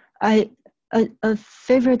 A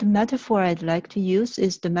favorite metaphor I'd like to use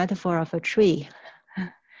is the metaphor of a tree,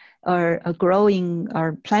 or a growing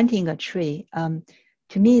or planting a tree.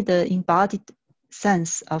 To me, the embodied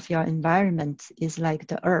sense of your environment is like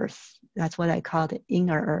the earth. That's what I call the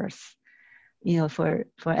inner earth. You know, for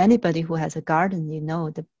anybody who has a garden, you know,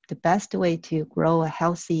 the best way to grow a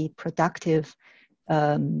healthy, productive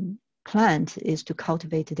plant is to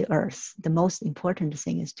cultivate the earth. The most important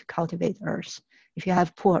thing is to cultivate earth. If you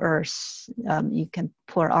have poor earth, you can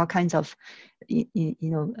pour all kinds of,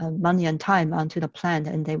 money and time onto the plant,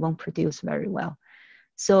 and they won't produce very well.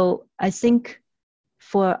 So I think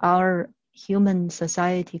for our human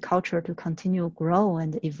society culture to continue grow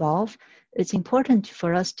and evolve, it's important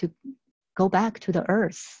for us to go back to the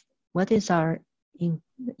earth. What is our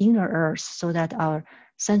inner earth, so that our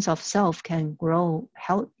sense of self can grow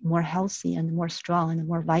more healthy and more strong and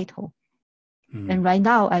more vital. And right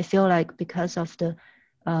now, I feel like because of the,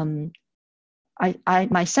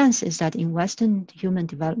 my sense is that in Western human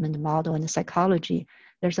development model and psychology,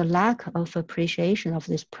 there's a lack of appreciation of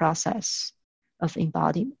this process of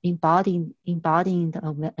embodying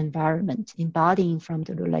the environment, embodying from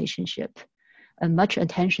the relationship, and much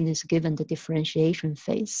attention is given the differentiation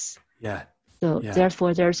phase. Yeah. So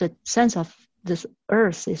therefore, there's a sense of this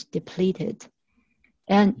earth is depleted.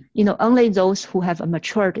 And, only those who have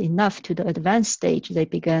matured enough to the advanced stage, they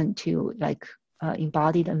begin to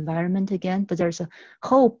embody the environment again. But there's a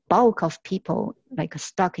whole bulk of people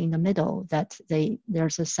stuck in the middle that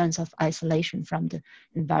there's a sense of isolation from the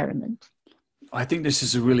environment. I think this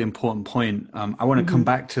is a really important point. I want to come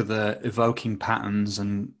back to the evoking patterns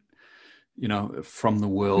and, from the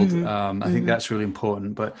world. I think that's really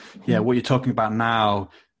important. But what you're talking about now,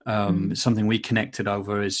 something we connected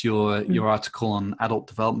over is your article on adult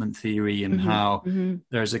development theory and how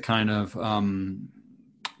there's a kind of, and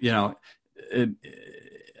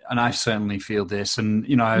I certainly feel this.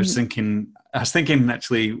 And, I was thinking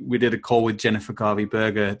actually, we did a call with Jennifer Garvey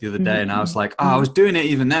Berger the other day, and I was like, I was doing it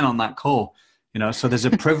even then on that call, so there's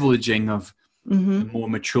a privileging of the more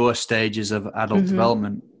mature stages of adult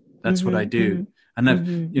development. That's what I do. And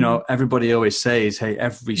then, everybody always says, hey,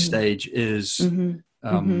 every stage is,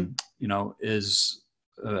 is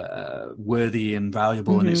worthy and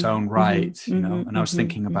valuable in its own right, and I was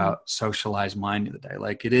thinking about socialized mind the other day.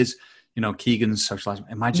 Like it is, Kegan's socialized.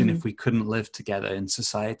 Imagine if we couldn't live together in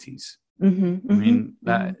societies. I mean,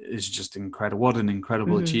 that is just incredible. What an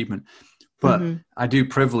incredible achievement. But I do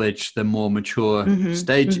privilege the more mature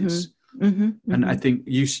stages. And I think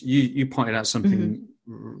you pointed out something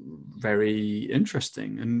very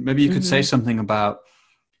interesting, and maybe you could say something about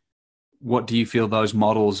what do you feel those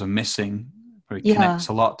models are missing, or it connects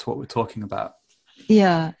a lot to what we're talking about.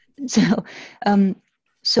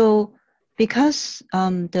 So because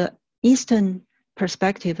the Eastern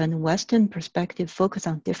perspective and Western perspective focus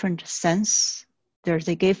on different sense,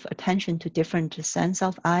 they give attention to different sense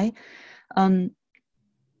of I.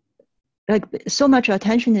 So much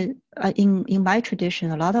attention in my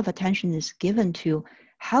tradition, a lot of attention is given to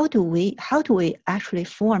how do we actually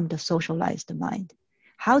form the socialized mind?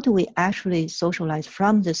 How do we actually socialize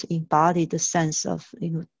from this embodied sense of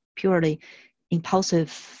purely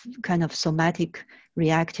impulsive kind of somatic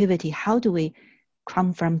reactivity? How do we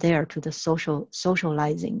come from there to the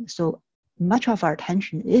socializing? So much of our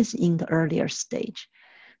attention is in the earlier stage.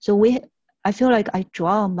 So I feel like I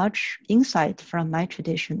draw much insight from my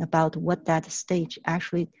tradition about what that stage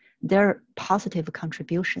actually, their positive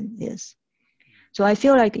contribution is. So I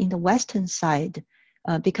feel like in the Western side,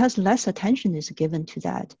 because less attention is given to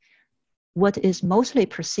that, what is mostly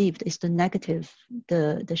perceived is the negative,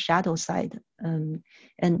 the shadow side,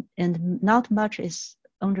 and not much is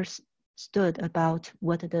understood about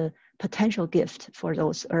what the potential gift for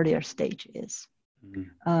those earlier stage is.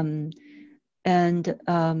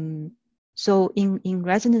 So in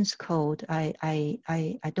resonance code, I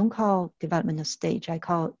don't call developmental stage. I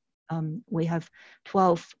call we have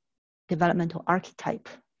 12 developmental archetype,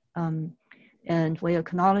 and we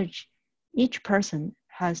acknowledge each person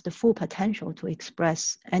has the full potential to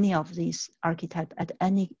express any of these archetypes at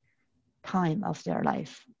any time of their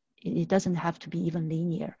life. It doesn't have to be even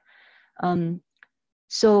linear.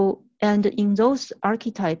 So, and in those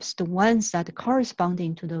archetypes, the ones that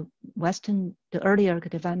corresponding to the Western, the earlier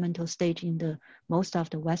developmental stage in the most of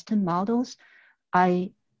the Western models,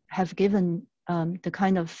 I have given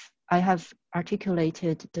I have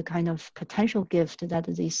articulated the kind of potential gift that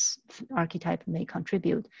this archetype may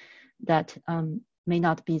contribute that may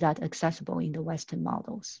not be that accessible in the Western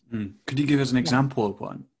models. Could you give us an example of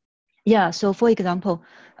one? Yeah, so for example,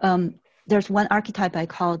 there's one archetype I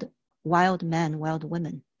called wild man, wild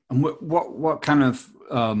women. And what kind of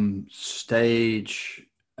stage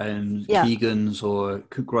and Kegan's or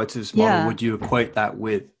Kreutzer model would you equate that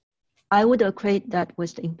with? I would equate that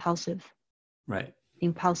with the impulsive. Right.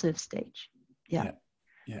 Impulsive stage. Yeah.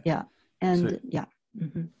 And so,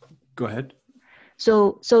 Go ahead.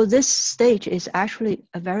 So this stage is actually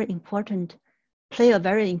play a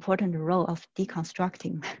very important role of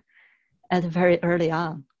deconstructing at very early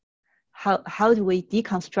on. How do we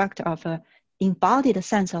deconstruct our embodied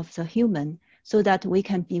sense of the human so that we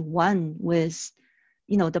can be one with,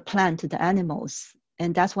 the plant, the animals,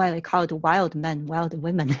 and that's why we call it wild men, wild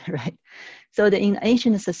women, right? So in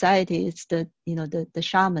ancient society, it's the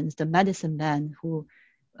shamans, the medicine men who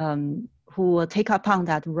will take upon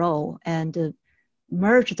that role and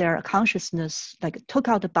merge their consciousness, like took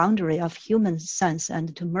out the boundary of human sense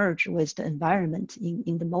and to merge with the environment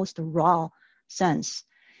in the most raw sense.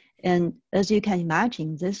 And as you can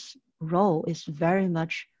imagine, this role is very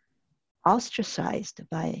much ostracized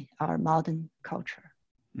by our modern culture.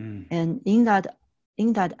 And in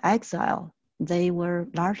that exile, they were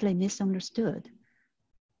largely misunderstood.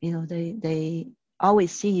 They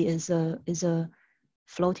always see is a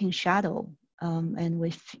floating shadow,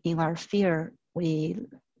 and in our fear, we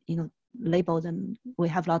label them. We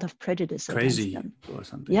have a lot of prejudice crazy against them. Or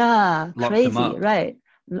something. Yeah, Lock crazy, them up. right?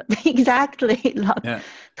 Exactly.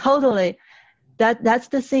 Totally. That's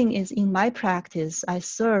the thing. Is in my practice, I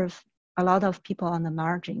serve a lot of people on the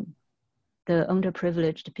margin, the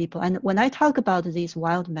underprivileged people. And when I talk about these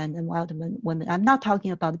wild men and wild women, I'm not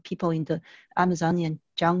talking about people in the Amazonian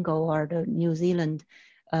jungle or the New Zealand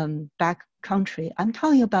back country. I'm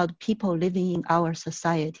talking about people living in our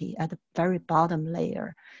society at the very bottom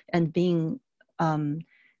layer and being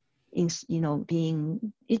it's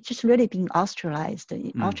just really being ostracized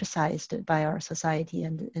by our society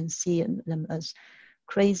and see them as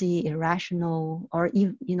crazy, irrational, or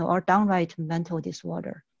or downright mental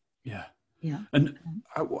disorder. Yeah. And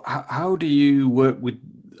how do you work with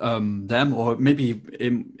them, or maybe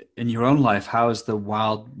in your own life? How is the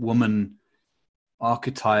wild woman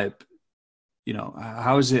archetype?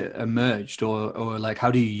 How has it emerged, or like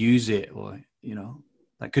how do you use it, or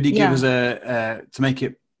like could you give us to make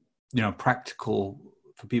it practical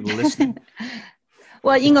for people listening?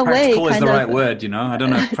 Well, in a way, practical is the right word. I don't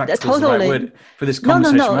know if practical is the right word for this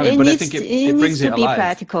conversation. No. But I think it brings it alive.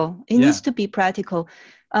 Practical. It needs to be practical.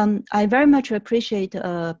 I very much appreciate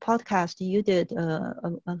a podcast you did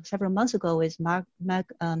several months ago with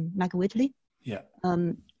Meg Whitley. Yeah.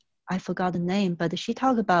 I forgot the name, but she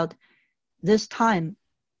talked about this time,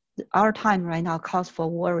 our time right now calls for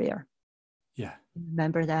warrior. Yeah.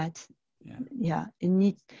 Remember that? Yeah.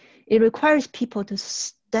 It requires people to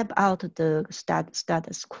step out of the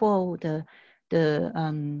status quo, the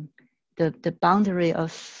boundary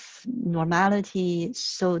of normality,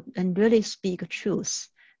 and really speak truth,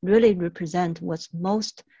 really represent what's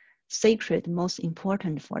most sacred, most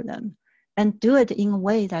important for them, and do it in a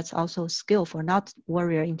way that's also skillful, not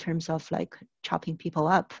warrior in terms of like chopping people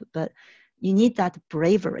up, but you need that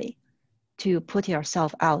bravery to put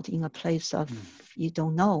yourself out in a place of you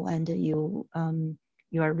don't know, and you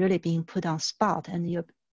are really being put on spot, and you're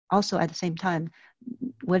also at the same time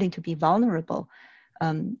willing to be vulnerable.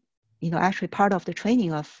 Actually part of the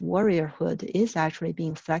training of warriorhood is actually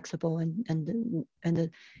being flexible and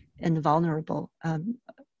vulnerable.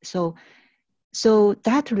 So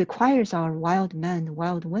that requires our wild men,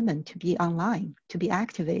 wild women to be online, to be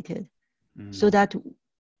activated. So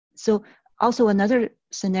also another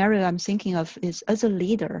scenario I'm thinking of is, as a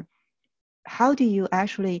leader, how do you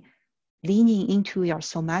actually leaning into your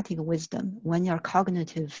somatic wisdom when your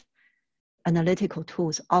cognitive analytical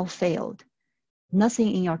tools all failed?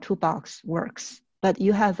 Nothing in your toolbox works, but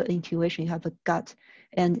you have an intuition, you have a gut,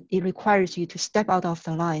 and it requires you to step out of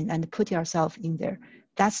the line and put yourself in there.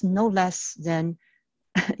 That's no less than,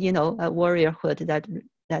 a warriorhood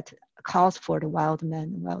that calls for the wild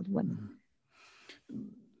men and wild women.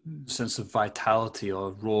 Sense of vitality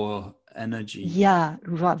or raw energy. Yeah,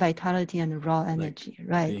 raw vitality and raw energy,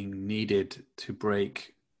 right? Being needed to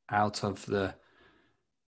break out of the,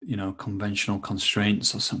 conventional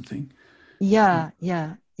constraints or something. Yeah.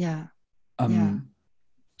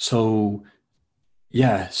 So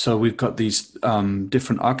we've got these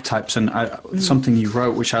different archetypes, and something you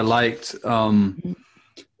wrote which I liked.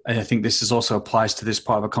 I think this also applies to this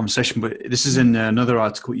part of a conversation, but this is in another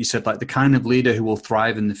article. You said, like, the kind of leader who will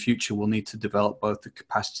thrive in the future will need to develop both the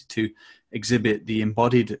capacity to exhibit the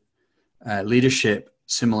embodied leadership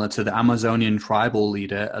similar to the Amazonian tribal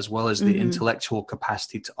leader, as well as the intellectual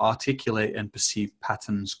capacity to articulate and perceive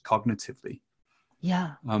patterns cognitively.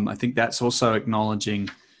 Yeah. I think that's also acknowledging,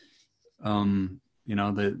 that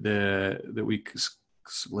we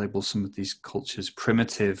label some of these cultures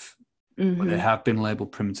primitive. They have been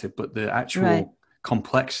labeled primitive, but the actual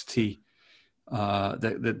complexity,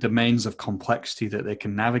 the domains of complexity that they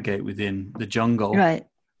can navigate within the jungle, right,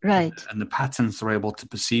 and the patterns they're able to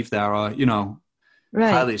perceive there are,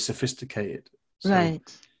 highly sophisticated. So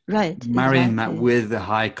right. Marrying exactly. that with the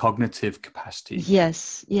high cognitive capacity.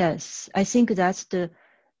 Yes. I think that's the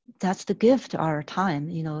gift of our time.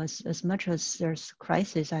 As much as there's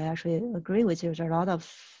crisis, I actually agree with you. There's a lot of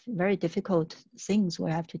very difficult things we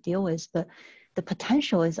have to deal with, but the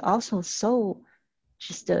potential is also so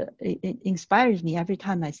it inspires me every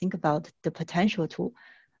time I think about the potential to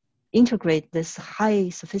integrate this high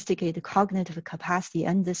sophisticated cognitive capacity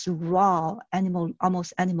and this raw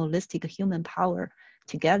almost animalistic human power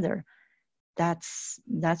together. That's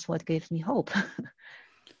what gives me hope.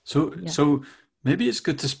 So maybe it's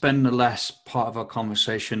good to spend the last part of our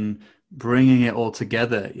conversation bringing it all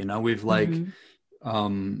together. We've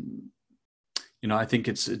I think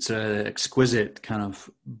it's a exquisite kind of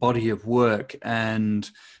body of work, and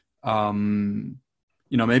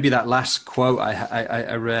maybe that last quote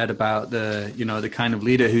I read about the kind of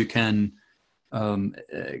leader who can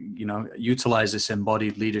utilize this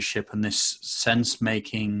embodied leadership and this sense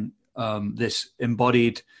making, this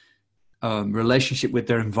embodied relationship with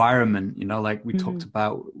their environment, like we talked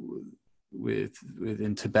about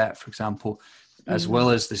in Tibet, for example, as well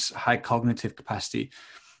as this high cognitive capacity.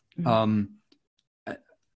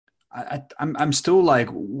 I'm still like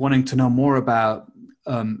wanting to know more about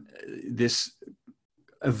this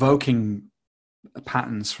evoking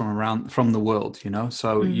patterns from the world,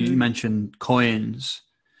 So you mentioned coins,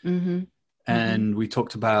 and we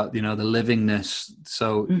talked about the livingness.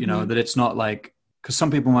 So that it's not like, because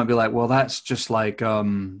some people might be like, well, that's just like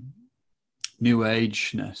new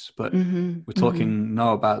ageness, but we're talking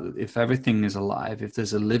about if everything is alive, if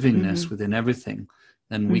there's a livingness within everything,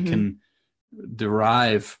 then we can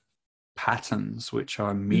derive patterns which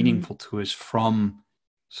are meaningful to us from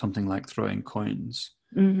something like throwing coins.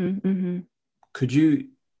 Could you,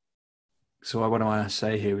 so what I want to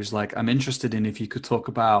say here is, like, I'm interested in if you could talk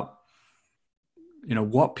about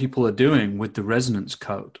what people are doing with the resonance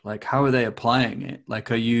code. Like, how are they applying it?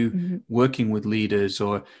 Like, are you working with leaders,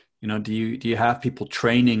 or do you have people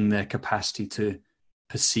training their capacity to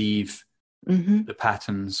perceive the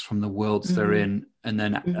patterns from the worlds they're in, and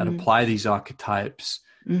then and apply these archetypes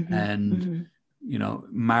and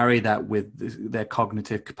marry that with their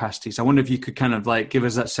cognitive capacities? I wonder if you could kind of like give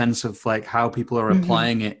us that sense of like how people are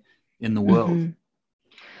applying it in the world.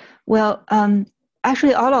 Well,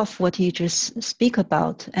 actually, all of what you just speak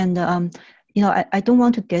about, and I don't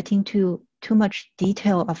want to get into too much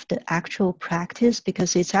detail of the actual practice,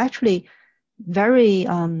 because it's actually very,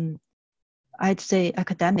 I'd say,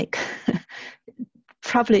 academic,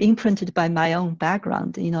 probably imprinted by my own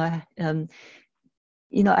background. You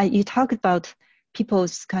talk about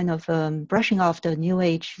people's kind of brushing off the new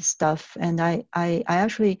age stuff, and I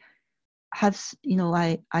actually have,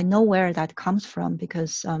 I know where that comes from,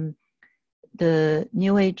 because the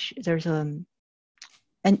New Age, there's and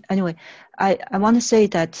anyway, I want to say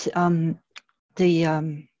that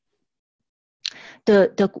the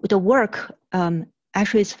work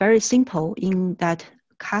actually is very simple in that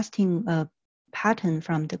casting a pattern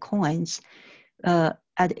from the coins.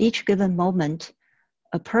 At each given moment,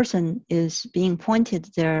 a person is being pointed,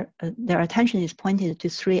 their attention is pointed to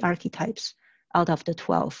 3 archetypes out of the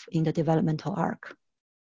 12 in the developmental arc.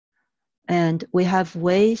 And we have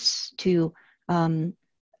ways to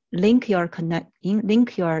link your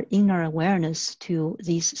inner awareness to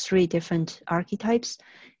these 3 different archetypes,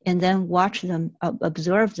 and then watch them,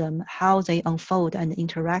 observe them, how they unfold and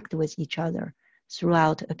interact with each other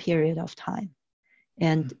throughout a period of time.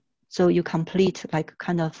 And so you complete like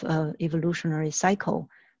kind of evolutionary cycle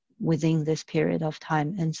within this period of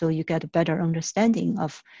time. And so you get a better understanding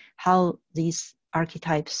of how these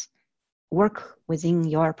archetypes work within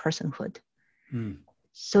your personhood.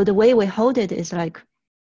 So the way we hold it is like,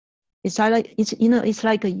 it's like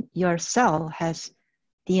your cell has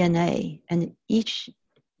DNA, and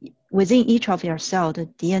within each of your cell, the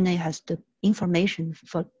DNA has the information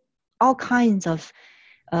for all kinds of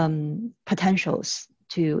potentials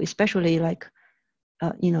to, especially like,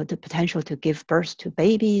 the potential to give birth to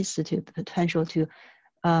babies, to potential to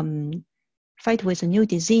fight with a new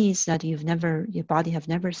disease that your body have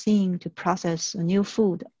never seen, to process a new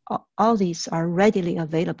food. All these are readily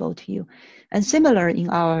available to you. And similar in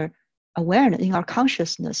our awareness, in our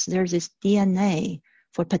consciousness, there's this DNA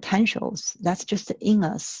for potentials that's just in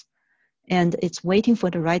us. And it's waiting for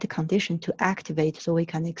the right condition to activate so we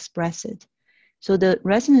can express it. So the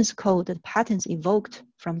resonance code, the patterns evoked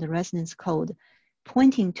from the resonance code,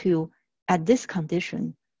 pointing to, at this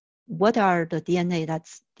condition, what are the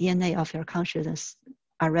DNA of your consciousness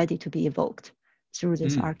are ready to be evoked through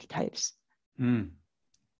these archetypes.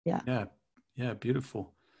 Yeah,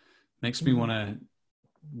 beautiful. Makes me want to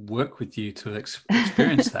work with you to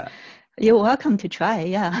experience that. You're welcome to try.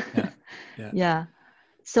 Yeah.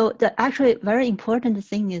 So the actually very important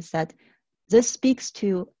thing is that this speaks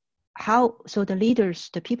to how, so the leaders,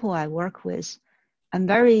 the people I work with, I'm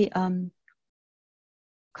very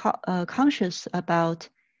conscious about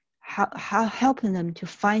how helping them to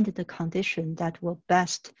find the condition that will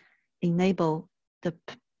best enable the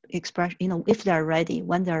expression, if they're ready,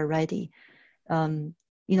 when they're ready.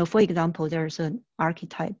 For example, there's an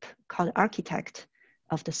archetype called architect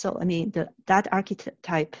of the soul. I mean, that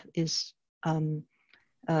archetype is kind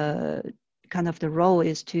of the role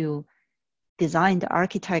is to design the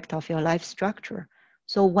architect of your life structure.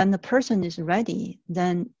 So when the person is ready,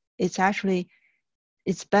 then it's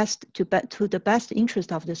best to the best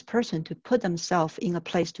interest of this person to put themselves in a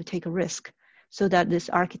place to take a risk, so that this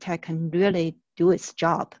architect can really do its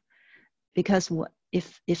job. Because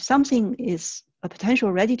if something is a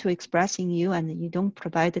potential ready to express in you and you don't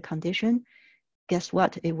provide the condition, guess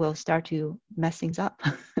what? It will start to mess things up.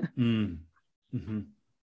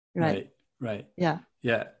 Right. Yeah.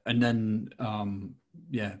 And then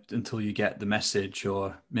until you get the message,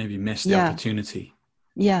 or maybe miss the opportunity.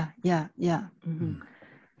 Yeah.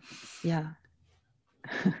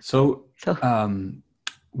 So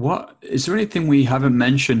what is there anything we haven't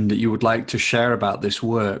mentioned that you would like to share about this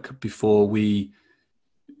work before we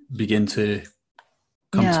begin to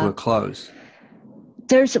come to a close?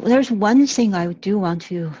 There's one thing I do want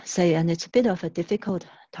to say, and it's a bit of a difficult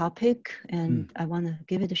topic, and I want to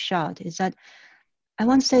give it a shot, is that I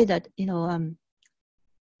want to say that,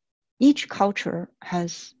 each culture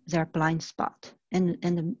has their blind spot.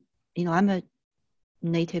 And I'm a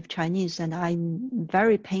native Chinese, and I'm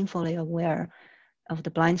very painfully aware of the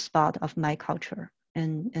blind spot of my culture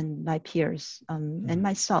and my peers and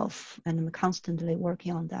myself, and I'm constantly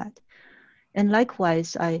working on that. And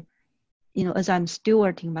likewise, as I'm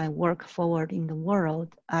stewarding my work forward in the world,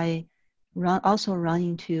 I also run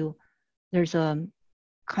into, there's a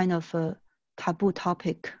kind of a taboo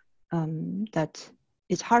topic that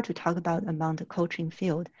is hard to talk about among the coaching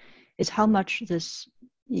field, is how much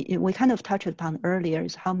we kind of touched upon earlier,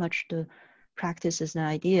 is how much the practices and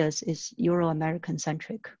ideas is Euro-American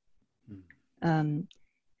centric. And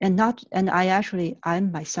I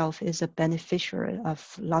myself is a beneficiary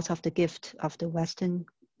of lots of the gift of the Western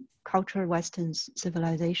culture, Western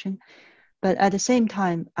civilization. But at the same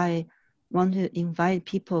time, I want to invite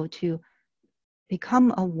people to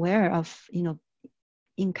become aware of,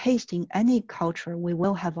 encased in any culture, we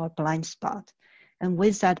will have our blind spot. And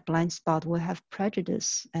with that blind spot, we'll have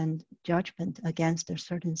prejudice and judgment against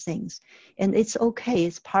certain things. And it's okay,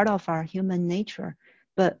 it's part of our human nature,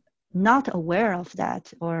 but not aware of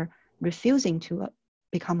that or refusing to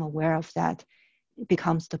become aware of that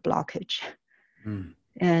becomes the blockage.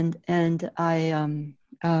 and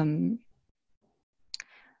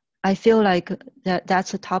I feel like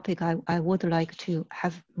that's a topic I would like to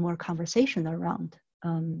have more conversation around.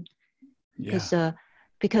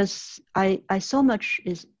 Because I so much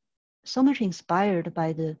inspired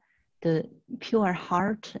by the pure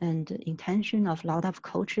heart and intention of a lot of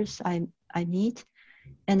coaches I meet,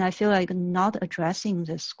 and I feel like not addressing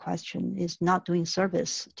this question is not doing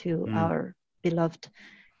service to our beloved,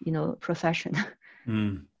 profession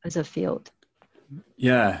as a field.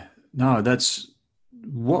 Yeah, no, that's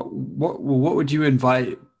what would you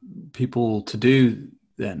invite people to do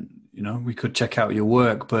then? We could check out your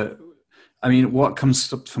work, but I mean, what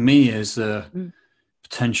comes up for me is the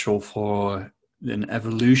potential for an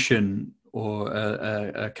evolution or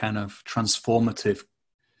a kind of transformative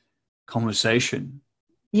conversation.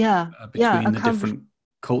 Between the different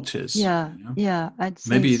cultures. I'd say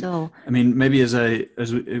maybe so. I mean, maybe as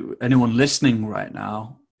anyone listening right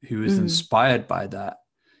now who is inspired by that,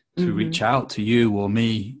 to reach out to you or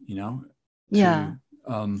me,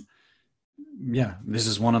 this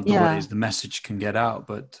is one of the ways the message can get out.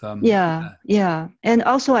 But and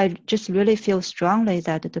also I just really feel strongly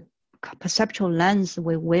that the perceptual lens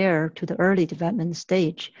we wear to the early development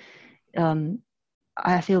stage,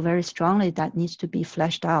 I feel very strongly that needs to be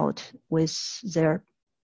fleshed out with their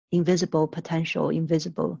invisible potential,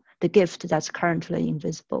 the gift that's currently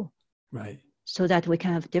invisible, right? So that we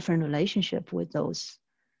can have different relationship with those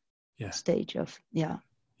stage of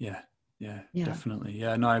definitely.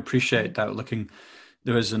 No, I appreciate that.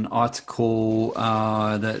 There is an article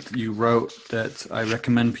that you wrote that I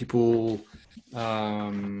recommend people.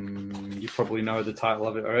 You probably know the title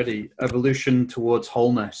of it already: Evolution Towards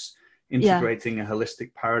Wholeness, Integrating a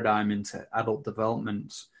Holistic Paradigm into Adult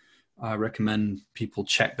Development. I recommend people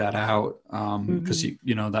check that out, because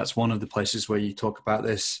that's one of the places where you talk about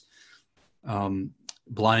this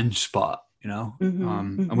blind spot,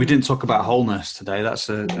 and we didn't talk about wholeness today. That's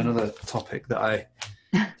another topic that I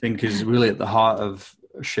think is really at the heart of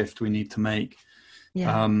a shift we need to make.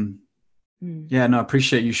 I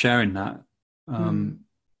appreciate you sharing that.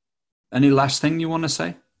 Any last thing you want to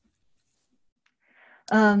say?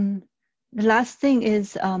 The last thing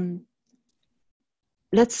is,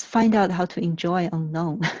 let's find out how to enjoy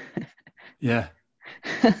unknown.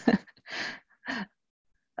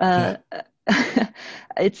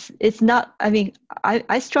 It's not, I mean,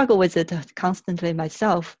 I struggle with it constantly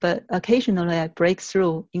myself, but occasionally I break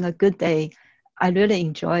through. In a good day, I really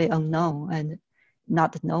enjoy unknown and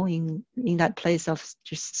not knowing, in that place of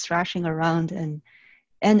just thrashing around, and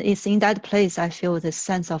it's in that place I feel this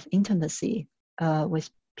sense of intimacy with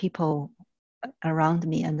people around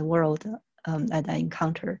me and the world that I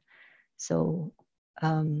encounter. So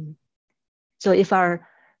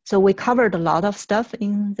we covered a lot of stuff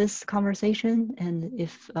in this conversation, and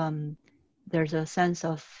if there's a sense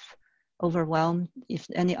of overwhelmed, if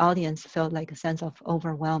any audience felt like a sense of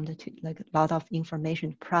overwhelmed, to like a lot of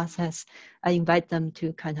information to process, I invite them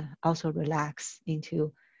to kind of also relax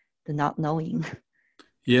into the not knowing.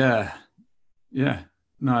 No,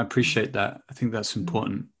 I appreciate that. I think that's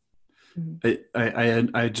important.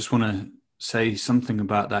 I just want to say something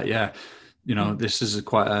about that. This is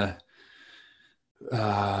quite a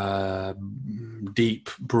deep,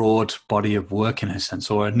 broad body of work in a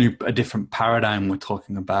sense, or a different paradigm we're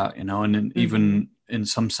talking about, and even in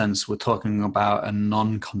some sense we're talking about a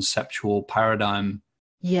non-conceptual paradigm,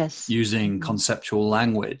 using conceptual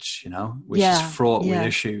language, which is fraught with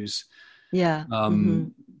issues.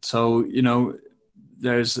 So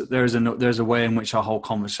there's a way in which our whole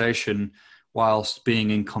conversation, whilst being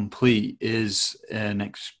incomplete, is an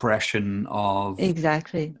expression of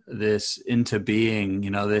this interbeing,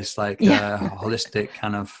 this holistic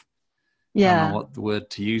kind of, I don't know what the word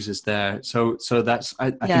to use is there. So that's,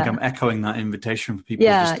 I think I'm echoing that invitation for people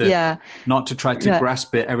not to try to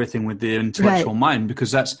grasp everything with the intellectual mind,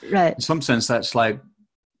 because that's, in some sense, that's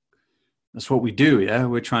what we do.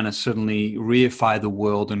 We're trying to suddenly reify the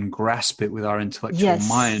world and grasp it with our intellectual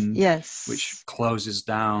mind, which closes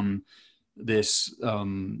down this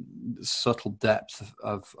subtle depth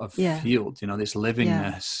of field, this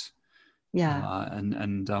livingness,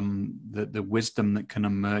 and the wisdom that can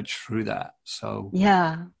emerge through that. So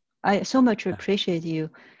I so much appreciate you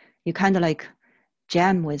kind of like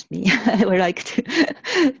jam with me. We're like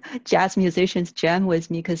jazz musicians jam with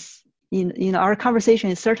me, because our conversation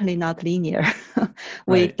is certainly not linear.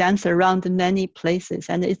 We dance around many places,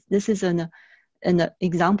 and this is an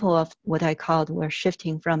example of what I called, we're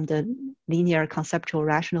shifting from the linear conceptual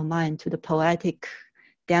rational mind to the poetic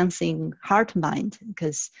dancing heart mind,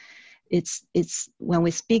 because it's when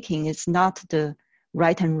we're speaking, it's not the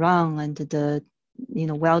right and wrong and the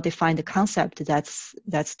well-defined concept. That's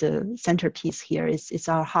the centerpiece here. It's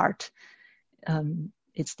our heart.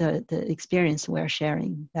 It's the experience we're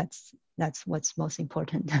sharing. That's what's most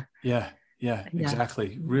important. Yeah,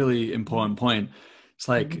 exactly. Really important point. It's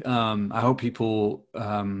like, I hope people,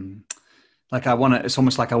 it's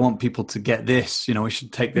almost like I want people to get this, we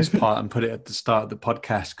should take this part and put it at the start of the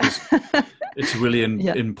podcast, because it's really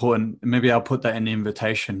important. Maybe I'll put that in the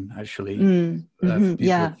invitation, actually, for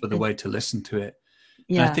people, for the way to listen to it.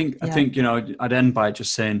 Yeah, and I think, I'd end by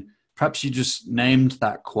just saying, perhaps you just named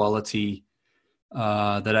that quality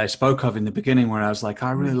that I spoke of in the beginning, where I was like,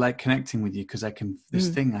 I really like connecting with you because I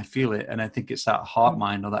feel it. And I think it's that heart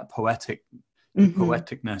mind, or that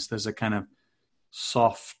poeticness. There's a kind of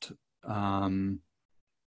soft, kind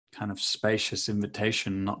of spacious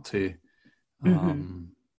invitation not to, into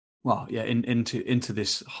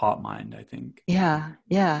this heart mind, I think. Yeah.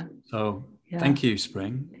 So thank you,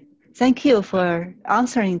 Spring. Thank you for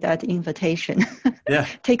answering that invitation. Yeah.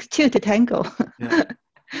 Takes two to tango. Yeah.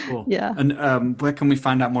 Cool. Yeah. And where can we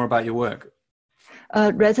find out more about your work?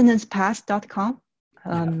 ResonancePath.com.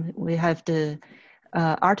 We have the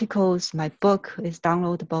articles. My book is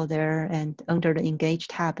downloadable there, and under the Engage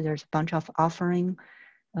tab, there's a bunch of offering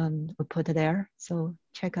we put there. So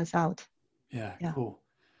check us out. Yeah. Cool.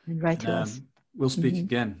 And write to us. We'll speak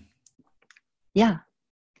again. Yeah,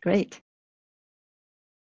 great.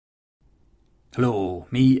 Hello,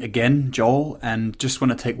 me again, Joel, and just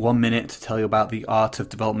want to take 1 minute to tell you about the Art of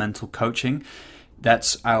Developmental Coaching.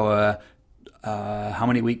 That's our, how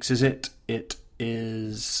many weeks is it? It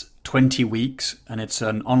is 20 weeks, and it's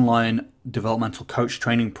an online developmental coach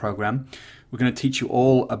training program. We're going to teach you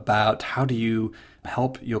all about how do you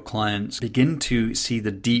help your clients begin to see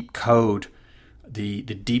the deep code, the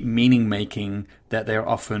deep meaning making that they're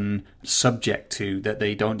often subject to, that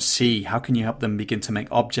they don't see. How can you help them begin to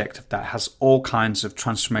make object of that? It has all kinds of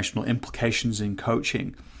transformational implications in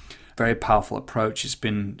coaching. Very powerful approach. It's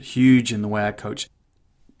been huge in the way I coach.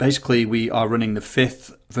 Basically, we are running the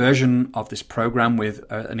 5th version of this program with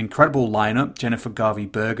an incredible lineup. Jennifer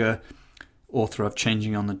Garvey-Berger, author of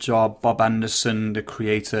Changing on the Job; Bob Anderson, the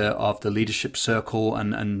creator of the Leadership Circle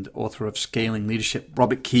and author of Scaling Leadership;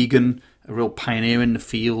 Robert Keegan, a real pioneer in the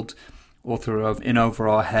field, author of In Over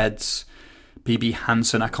Our Heads; B.B.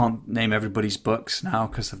 Hansen. I can't name everybody's books now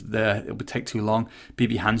because it would take too long.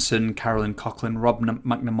 B.B. Hansen, Carolyn Coughlin, Rob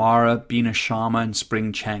McNamara, Bina Sharma, and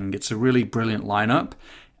Spring Cheng. It's a really brilliant lineup,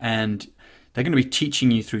 and they're going to be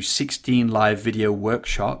teaching you through 16 live video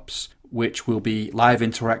workshops, which will be live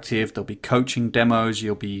interactive. There'll be coaching demos.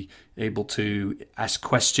 You'll be able to ask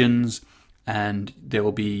questions, and there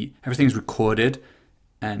will be, everything's recorded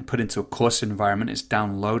and put into a course environment. It's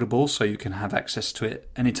downloadable, so you can have access to it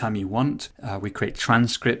anytime you want. We create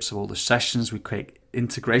transcripts of all the sessions. We create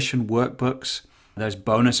integration workbooks. There's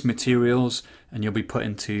bonus materials, and you'll be put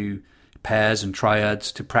into pairs and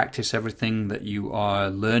triads to practice everything that you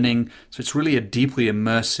are learning. So it's really a deeply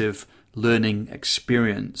immersive learning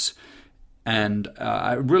experience. And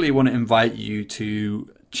I really want to invite you to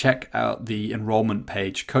check out the enrollment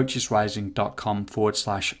page,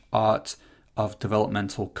 coachesrising.com/art of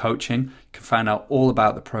developmental coaching. You can find out all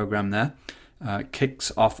about the program there. It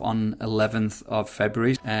kicks off on 11th of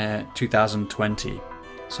February 2020.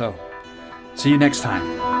 So see you next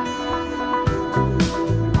time.